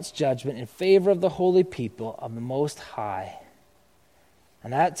pronounced judgment in favor of the holy people of the Most High.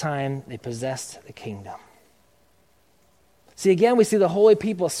 And that time they possessed the kingdom. See, again, we see the holy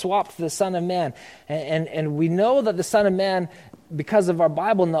people swapped to the Son of Man. And we know that the Son of Man, because of our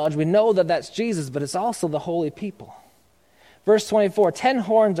Bible knowledge, we know that that's Jesus, but it's also the holy people. Verse 24, 10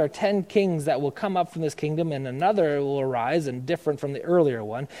 horns are 10 kings that will come up from this kingdom, and another will arise, and different from the earlier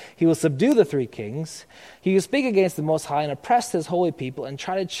one. He will subdue the 3 kings. He will speak against the Most High and oppress his holy people and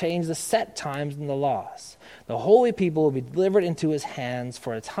try to change the set times and the laws. The holy people will be delivered into his hands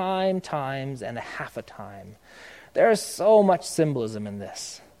for a time, times, and a half a time. There is so much symbolism in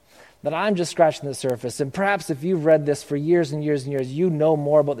this that I'm just scratching the surface. And perhaps if you've read this for years and years and years, you know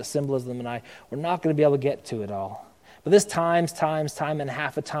more about the symbolism than I. We're not going to be able to get to it all. But this time, and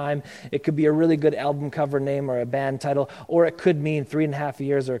half a time, it could be a really good album cover name or a band title, or it could mean 3.5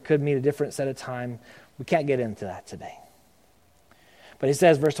 years, or it could mean a different set of time. We can't get into that today. But he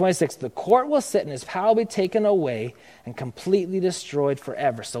says, verse 26, the court will sit and his power will be taken away and completely destroyed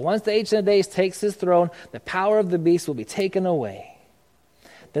forever. So once the Ancient of Days takes his throne, the power of the beast will be taken away.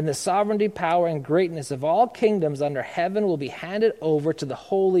 Then the sovereignty, power, and greatness of all kingdoms under heaven will be handed over to the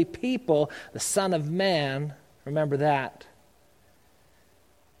holy people, the Son of Man. Remember that.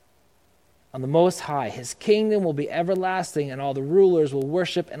 On the Most High, his kingdom will be everlasting, and all the rulers will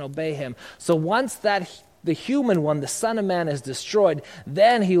worship and obey him. So once the human one, the Son of Man, is destroyed,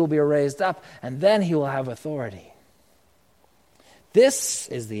 then he will be raised up, and then he will have authority. This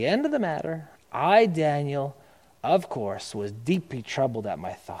is the end of the matter. I, Daniel, of course, was deeply troubled at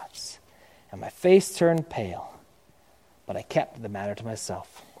my thoughts, and my face turned pale, but I kept the matter to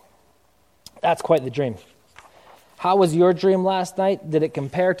myself. That's quite the dream. How was your dream last night? Did it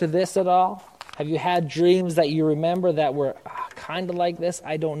compare to this at all? Have you had dreams that you remember that were kind of like this?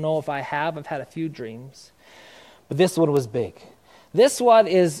 I don't know if I have. I've had a few dreams. But this one was big. This one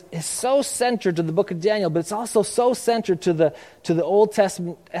is so centered to the book of Daniel, but it's also so centered to the Old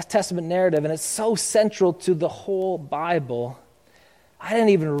Testament narrative, and it's so central to the whole Bible. I didn't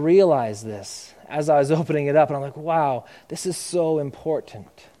even realize this as I was opening it up, and I'm like, wow, this is so important,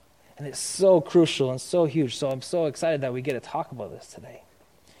 and it's so crucial and so huge. So I'm so excited that we get to talk about this today.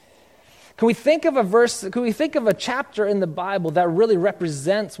 Can we think of a chapter in the Bible that really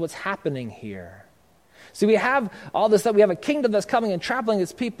represents what's happening here? So we have all this stuff. We have a kingdom that's coming and traveling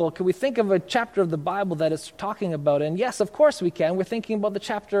its people. Can we think of a chapter of the Bible that is talking about it? And yes, of course we can. We're thinking about the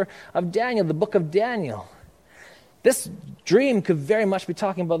chapter of Daniel, the book of Daniel. This dream could very much be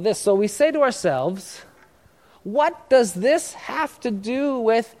talking about this. So we say to ourselves, what does this have to do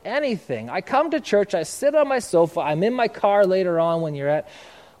with anything? I come to church, I sit on my sofa, I'm in my car later on when you're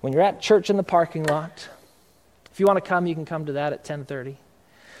at church in the parking lot. If you want to come, you can come to that at 10:30.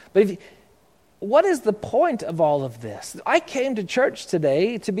 But what is the point of all of this? I came to church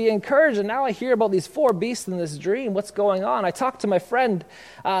today to be encouraged, and now I hear about these 4 beasts in this dream. What's going on? I talked to my friend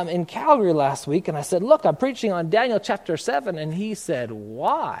in Calgary last week, and I said, look, I'm preaching on Daniel chapter 7, and he said,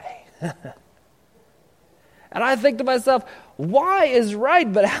 why? And I think to myself, why is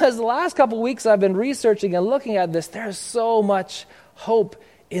right? But as the last couple of weeks I've been researching and looking at this, there's so much hope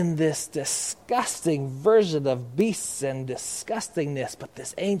in this disgusting version of beasts and disgustingness, but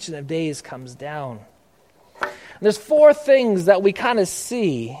this Ancient of Days comes down. And there's 4 things that we kind of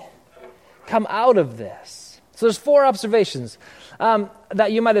see come out of this. So there's 4 observations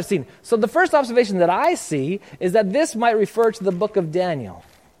that you might have seen. So the first observation that I see is that this might refer to the book of Daniel.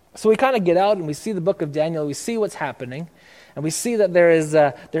 So we kind of get out and we see the book of Daniel, we see what's happening, and we see that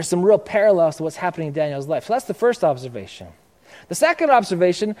there's some real parallels to what's happening in Daniel's life. So that's the first observation. The second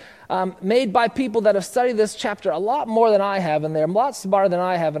observation, made by people that have studied this chapter a lot more than I have, and they're a lot smarter than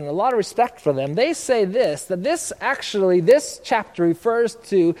I have, and a lot of respect for them, they say that this chapter refers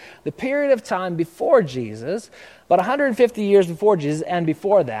to the period of time before Jesus, about 150 years before Jesus, and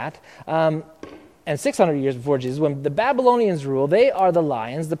before that, and 600 years before Jesus, when the Babylonians rule. They are the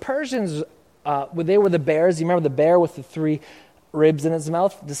lions. The Persians, they were the bears. You remember the bear with the 3 ribs in its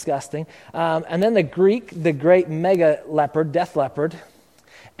mouth? Disgusting. And then the great mega leopard, death leopard.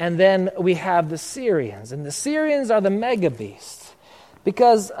 And then we have the Syrians. And the Syrians are the mega beasts.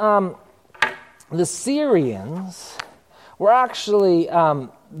 Because the Syrians were actually,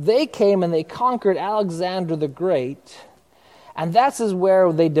 they came and they conquered Alexander the Great. And that's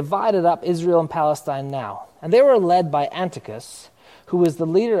where they divided up Israel and Palestine now. And they were led by Antiochus, who was the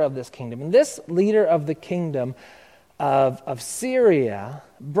leader of this kingdom. And this leader of the kingdom of Syria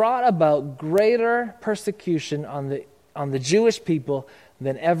brought about greater persecution on the Jewish people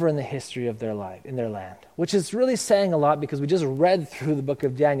than ever in the history of their life, in their land. Which is really saying a lot, because we just read through the book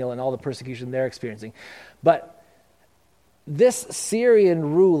of Daniel and all the persecution they're experiencing. But this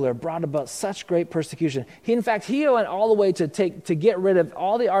Syrian ruler brought about such great persecution. He went all the way to get rid of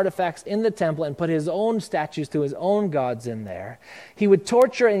all the artifacts in the temple and put his own statues to his own gods in there. He would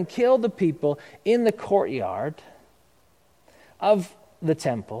torture and kill the people in the courtyard of the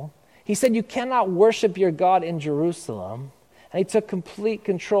temple. He said, you cannot worship your God in Jerusalem. And he took complete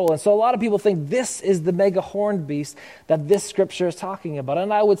control. And so a lot of people think this is the mega horned beast that this scripture is talking about.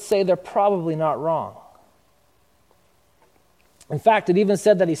 And I would say they're probably not wrong. In fact, it even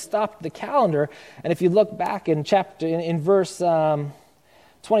said that he stopped the calendar. And if you look back in verse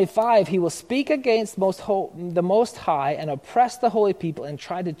 25, he will speak against the Most High and oppress the holy people and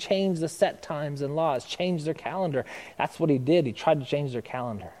try to change the set times and laws, change their calendar. That's what he did. He tried to change their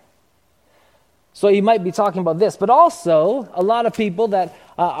calendar. So he might be talking about this, but also a lot of people that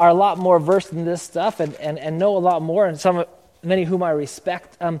are a lot more versed in this stuff and know a lot more, and many whom I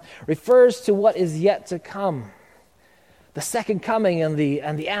respect, refers to what is yet to come. The second coming and the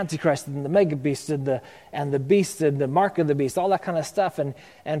Antichrist and the mega beast and the beast and the mark of the beast, all that kind of stuff,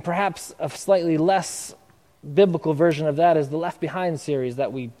 and perhaps a slightly less biblical version of that is the Left Behind series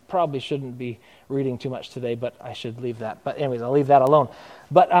that we probably shouldn't be reading too much today, but I should leave that. But anyways, I'll leave that alone.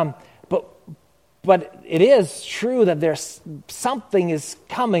 But it is true that there's something is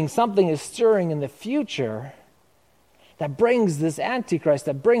coming, something is stirring in the future that brings this Antichrist,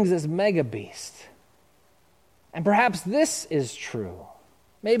 that brings this mega beast. And perhaps this is true.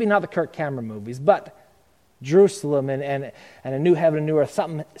 Maybe not the Kirk Cameron movies, but Jerusalem and a new heaven and new earth,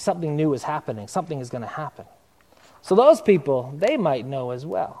 something new is happening. Something is going to happen. So those people, they might know as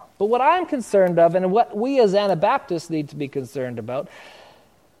well. But what I'm concerned of, and what we as Anabaptists need to be concerned about,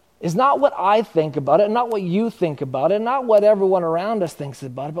 is not what I think about it, not what you think about it, not what everyone around us thinks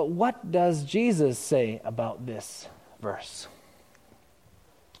about it, but what does Jesus say about this verse?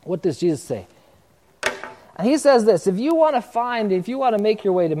 What does Jesus say? And he says this, if you want to make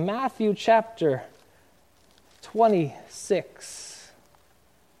your way to Matthew chapter 26,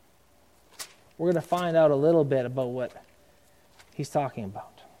 we're going to find out a little bit about what he's talking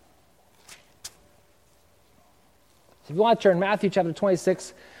about. So if you want to turn Matthew chapter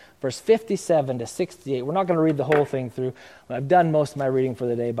 26, verse 57 to 68, we're not going to read the whole thing through. I've done most of my reading for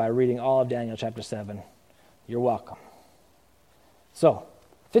the day by reading all of Daniel chapter 7. You're welcome. So,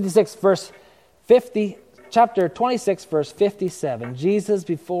 chapter 26, verse 57, Jesus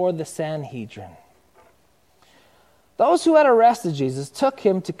before the Sanhedrin. Those who had arrested Jesus took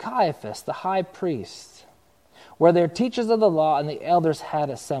him to Caiaphas, the high priest, where their teachers of the law and the elders had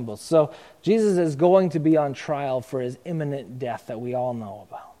assembled. So Jesus is going to be on trial for his imminent death that we all know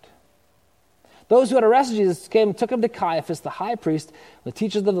about. Those who had arrested Jesus took him to Caiaphas, the high priest, the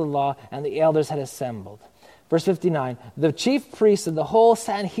teachers of the law, and the elders had assembled. Verse 59, the chief priests and the whole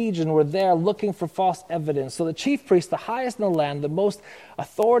Sanhedrin were there looking for false evidence. So the chief priest, the highest in the land, the most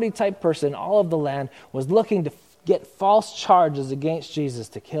authority-type person in all of the land, was looking to get false charges against Jesus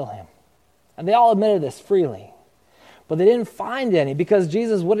to kill him. And they all admitted this freely. But they didn't find any because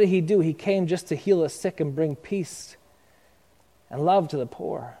Jesus, what did he do? He came just to heal the sick and bring peace and love to the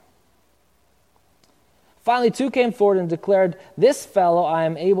poor. Finally, two came forward and declared, this fellow I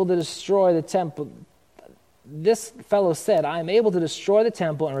am able to destroy the temple. This fellow said, I am able to destroy the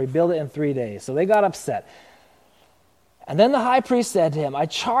temple and rebuild it in 3 days. So they got upset. And then the high priest said to him, I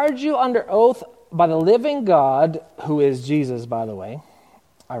charge you under oath by the living God, who is Jesus, by the way.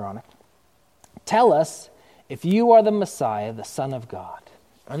 Ironic. Tell us if you are the Messiah, the Son of God.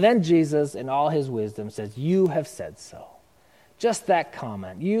 And then Jesus, in all his wisdom, says, you have said so. Just that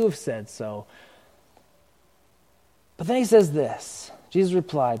comment. You have said so. But then he says this. Jesus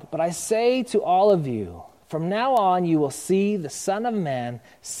replied, but I say to all of you, from now on you will see the Son of Man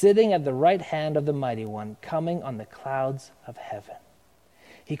sitting at the right hand of the Mighty One, coming on the clouds of heaven.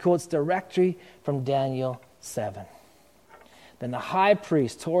 He quotes directly from Daniel 7. Then the high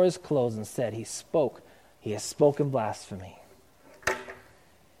priest tore his clothes and said, he has spoken blasphemy.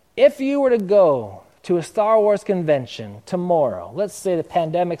 If you were to go to a Star Wars convention tomorrow, let's say the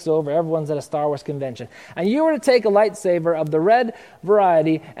pandemic's over, everyone's at a Star Wars convention, and you were to take a lightsaber of the red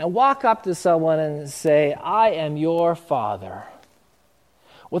variety and walk up to someone and say, I am your father.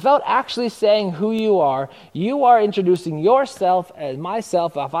 Without actually saying who you are introducing yourself as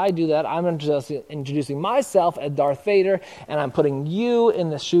myself. If I do that, I'm introducing myself as Darth Vader, and I'm putting you in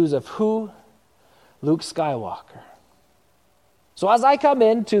the shoes of who? Luke Skywalker. So as I come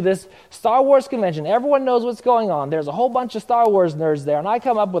into this Star Wars convention, everyone knows what's going on. There's a whole bunch of Star Wars nerds there, and I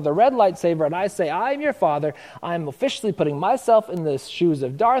come up with a red lightsaber, and I say, I am your father. I'm officially putting myself in the shoes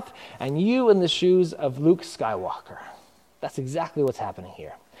of Darth, and you in the shoes of Luke Skywalker. That's exactly what's happening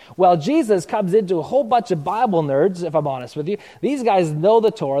here. Well, Jesus comes into a whole bunch of Bible nerds, if I'm honest with you. These guys know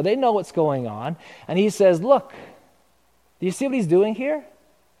the Torah. They know what's going on. And he says, look, do you see what he's doing here?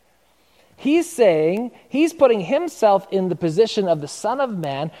 He's putting himself in the position of the Son of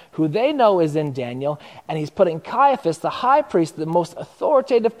Man, who they know is in Daniel, and he's putting Caiaphas, the high priest, the most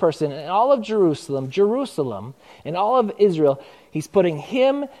authoritative person in all of Jerusalem, in all of Israel, he's putting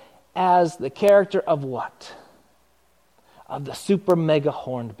him as the character of what? Of the super mega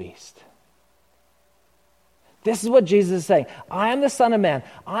horned beast. This is what Jesus is saying. I am the Son of Man.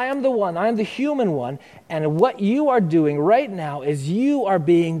 I am the one. I am the human one. And what you are doing right now is you are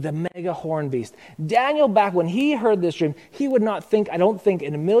being the mega horn beast. Daniel, back when he heard this dream, he would not think, I don't think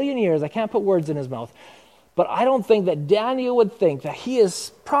in a million years, I can't put words in his mouth, but I don't think that Daniel would think that he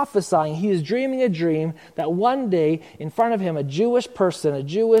is prophesying, he is dreaming a dream that one day in front of him, a Jewish person, a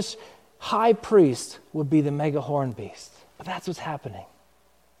Jewish high priest would be the mega horn beast. But that's what's happening.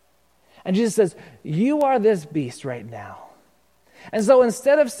 And Jesus says, you are this beast right now. And so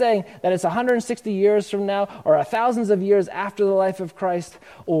instead of saying that it's 160 years from now or thousands of years after the life of Christ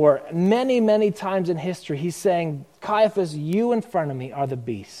or many, many times in history, he's saying, Caiaphas, you in front of me are the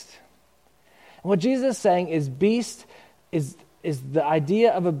beast. And what Jesus is saying is beast is the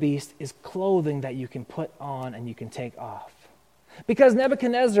idea of a beast is clothing that you can put on and you can take off. Because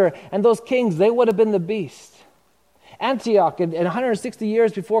Nebuchadnezzar and those kings, they would have been the beast. Antioch, in 160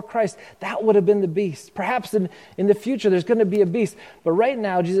 years before Christ, that would have been the beast. Perhaps in the future, there's going to be a beast. But right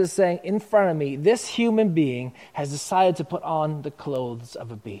now, Jesus is saying, in front of me, this human being has decided to put on the clothes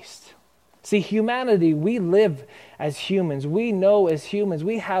of a beast. See, humanity, we live as humans. We know as humans.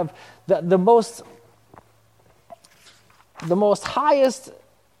 We have the most highest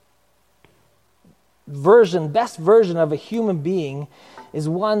version, best version of a human being is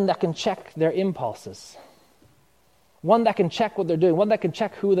one that can check their impulses. One that can check what they're doing, one that can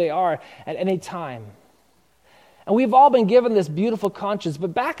check who they are at any time. And we've all been given this beautiful conscience,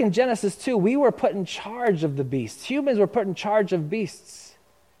 but back in Genesis 2, we were put in charge of the beasts. Humans were put in charge of beasts.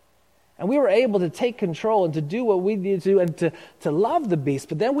 And we were able to take control and to do what we needed to do and to love the beast.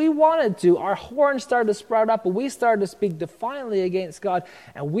 But then we wanted to. Our horns started to sprout up, and we started to speak defiantly against God,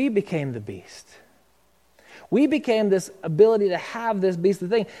 and we became the beast. We became this ability to have this beastly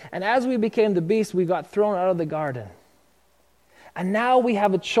thing. And as we became the beast, we got thrown out of the garden. And now we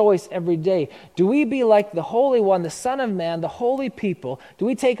have a choice every day. Do we be like the Holy One, the Son of Man, the holy people? Do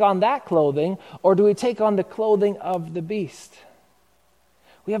we take on that clothing, or do we take on the clothing of the beast?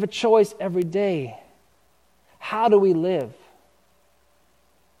 We have a choice every day. How do we live?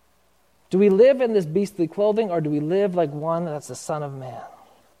 Do we live in this beastly clothing, or do we live like one that's the Son of Man?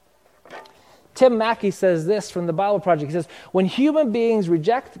 Tim Mackey says this from the Bible Project. He says, when human beings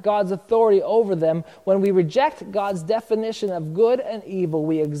reject God's authority over them, when we reject God's definition of good and evil,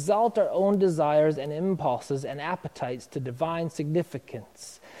 we exalt our own desires and impulses and appetites to divine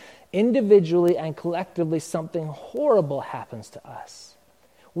significance. Individually and collectively, something horrible happens to us.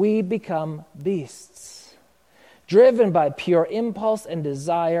 We become beasts, driven by pure impulse and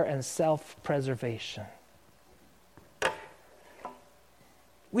desire and self-preservation.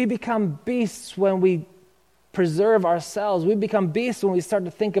 We become beasts when we preserve ourselves. We become beasts when we start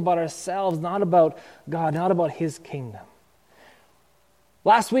to think about ourselves, not about God, not about His kingdom.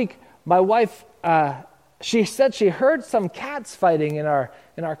 Last week, my wife, she said she heard some cats fighting in our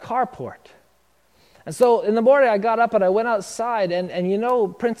carport. And so in the morning I got up and I went outside, and you know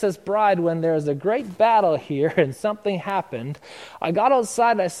Princess Bride, when there's a great battle here and something happened, I got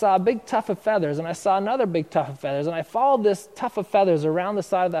outside and I saw a big tuft of feathers, and I saw another big tuft of feathers, and I followed this tuft of feathers around the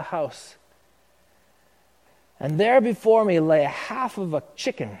side of the house. And there before me lay a half of a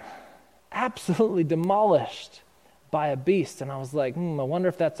chicken, absolutely demolished by a beast. And I was like, I wonder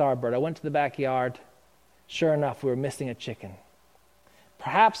if that's our bird. I went to the backyard. Sure enough, we were missing a chicken.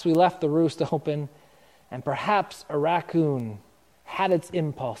 Perhaps we left the roost open, and perhaps a raccoon had its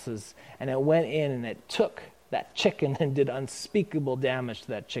impulses, and it went in and it took that chicken and did unspeakable damage to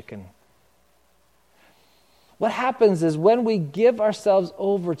that chicken. What happens is when we give ourselves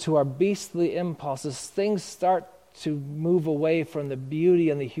over to our beastly impulses, things start to move away from the beauty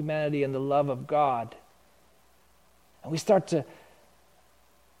and the humanity and the love of God. And we start to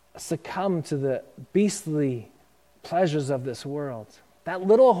succumb to the beastly pleasures of this world. That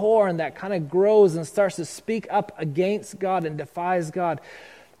little horn that kind of grows and starts to speak up against God and defies God,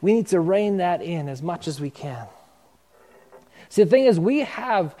 we need to rein that in as much as we can. See, the thing is, we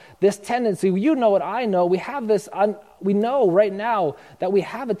have this tendency, you know what I know, we have this, we know right now that we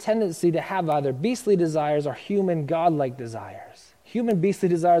have a tendency to have either beastly desires or human godlike desires. Human beastly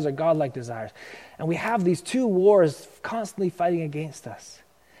desires or godlike desires. And we have these two wars constantly fighting against us.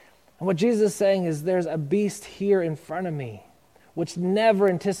 And what Jesus is saying is, there's a beast here in front of me, which never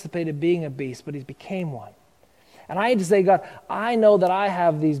anticipated being a beast, but he became one. And I need to say, God, I know that I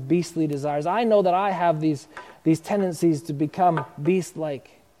have these beastly desires. I know that I have these tendencies to become beast-like.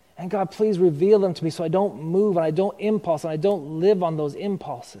 And God, please reveal them to me so I don't move and I don't impulse and I don't live on those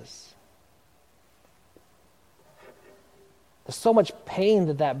impulses. There's so much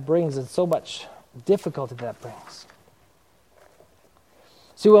pain that brings and so much difficulty that brings.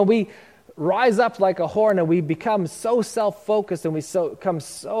 See, when we rise up like a horn and we become so self-focused and we become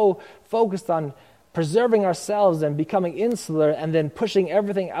so focused on preserving ourselves and becoming insular and then pushing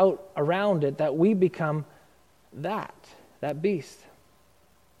everything out around it, that we become that beast.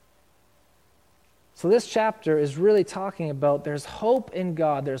 So this chapter is really talking about there's hope in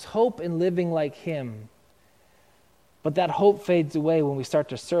God, there's hope in living like Him, but that hope fades away when we start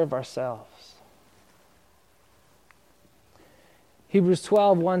to serve ourselves. Hebrews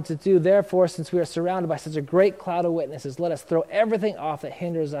 12, 1-2, therefore, since we are surrounded by such a great cloud of witnesses, let us throw everything off that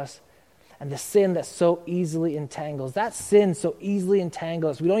hinders us and the sin that so easily entangles. That sin so easily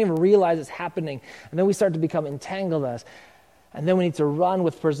entangles us. We don't even realize it's happening. And then we start to become entangled us. And then we need to run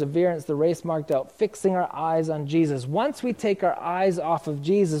with perseverance the race marked out, fixing our eyes on Jesus. Once we take our eyes off of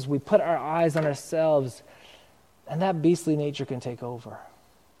Jesus, we put our eyes on ourselves, and that beastly nature can take over.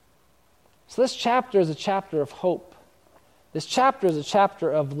 So this chapter is a chapter of hope. This chapter is a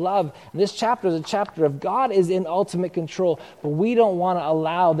chapter of love. And this chapter is a chapter of God is in ultimate control, but we don't want to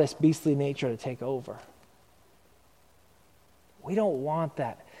allow this beastly nature to take over. We don't want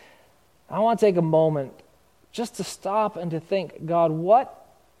that. I want to take a moment just to stop and to think, God, what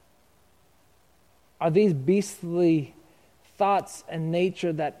are these beastly thoughts and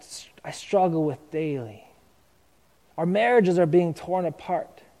nature that I struggle with daily? Our marriages are being torn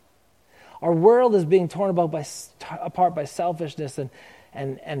apart. Our world is being torn apart by selfishness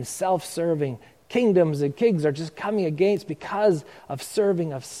and self-serving. kingdoms and kings are just coming against because of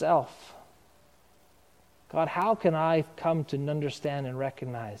serving of self. God, how can I come to understand and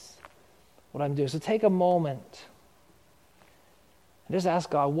recognize what I'm doing? So take a moment and just ask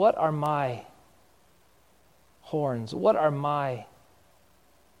God, what are my horns? What are my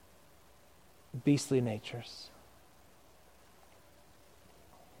beastly natures?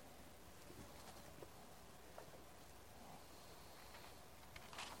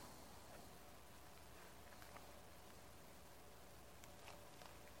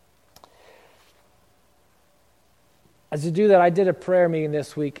 As you do that, I did a prayer meeting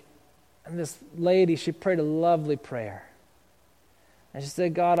this week, and this lady, she prayed a lovely prayer. And she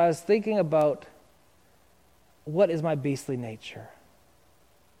said, God, I was thinking about what is my beastly nature?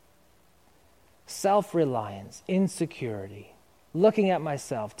 Self-reliance, insecurity, looking at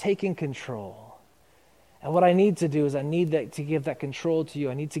myself, taking control. And what I need to do is I need to give that control to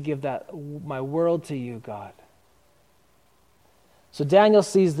you. I need to give my world to you, God. So Daniel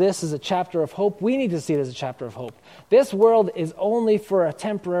sees this as a chapter of hope. We need to see it as a chapter of hope. This world is only for a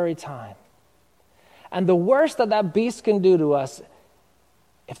temporary time. And the worst that beast can do to us,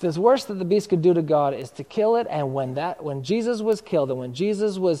 if there's worse that the beast could do to God, is to kill it. And when Jesus was killed,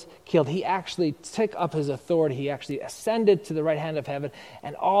 he actually took up his authority. He actually ascended to the right hand of heaven,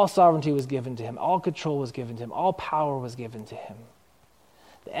 and all sovereignty was given to him. All control was given to him. All power was given to him.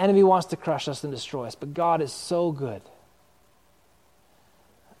 The enemy wants to crush us and destroy us, but God is so good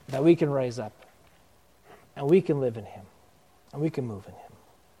that we can raise up, and we can live in him, and we can move in him.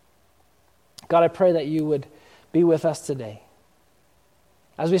 God, I pray that you would be with us today.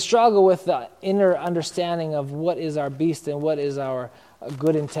 As we struggle with the inner understanding of what is our beast and what is our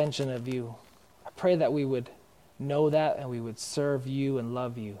good intention of you, I pray that we would know that and we would serve you and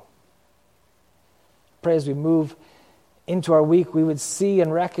love you. I pray as we move into our week, we would see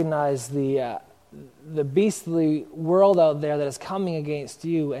and recognize the beastly world out there that is coming against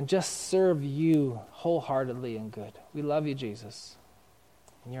you and just serve you wholeheartedly and good. We love you, Jesus.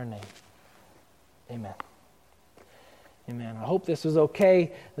 In your name, amen. Amen. I hope this was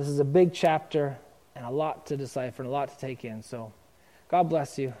okay. This is a big chapter and a lot to decipher and a lot to take in. So God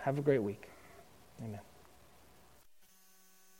bless you. Have a great week. Amen.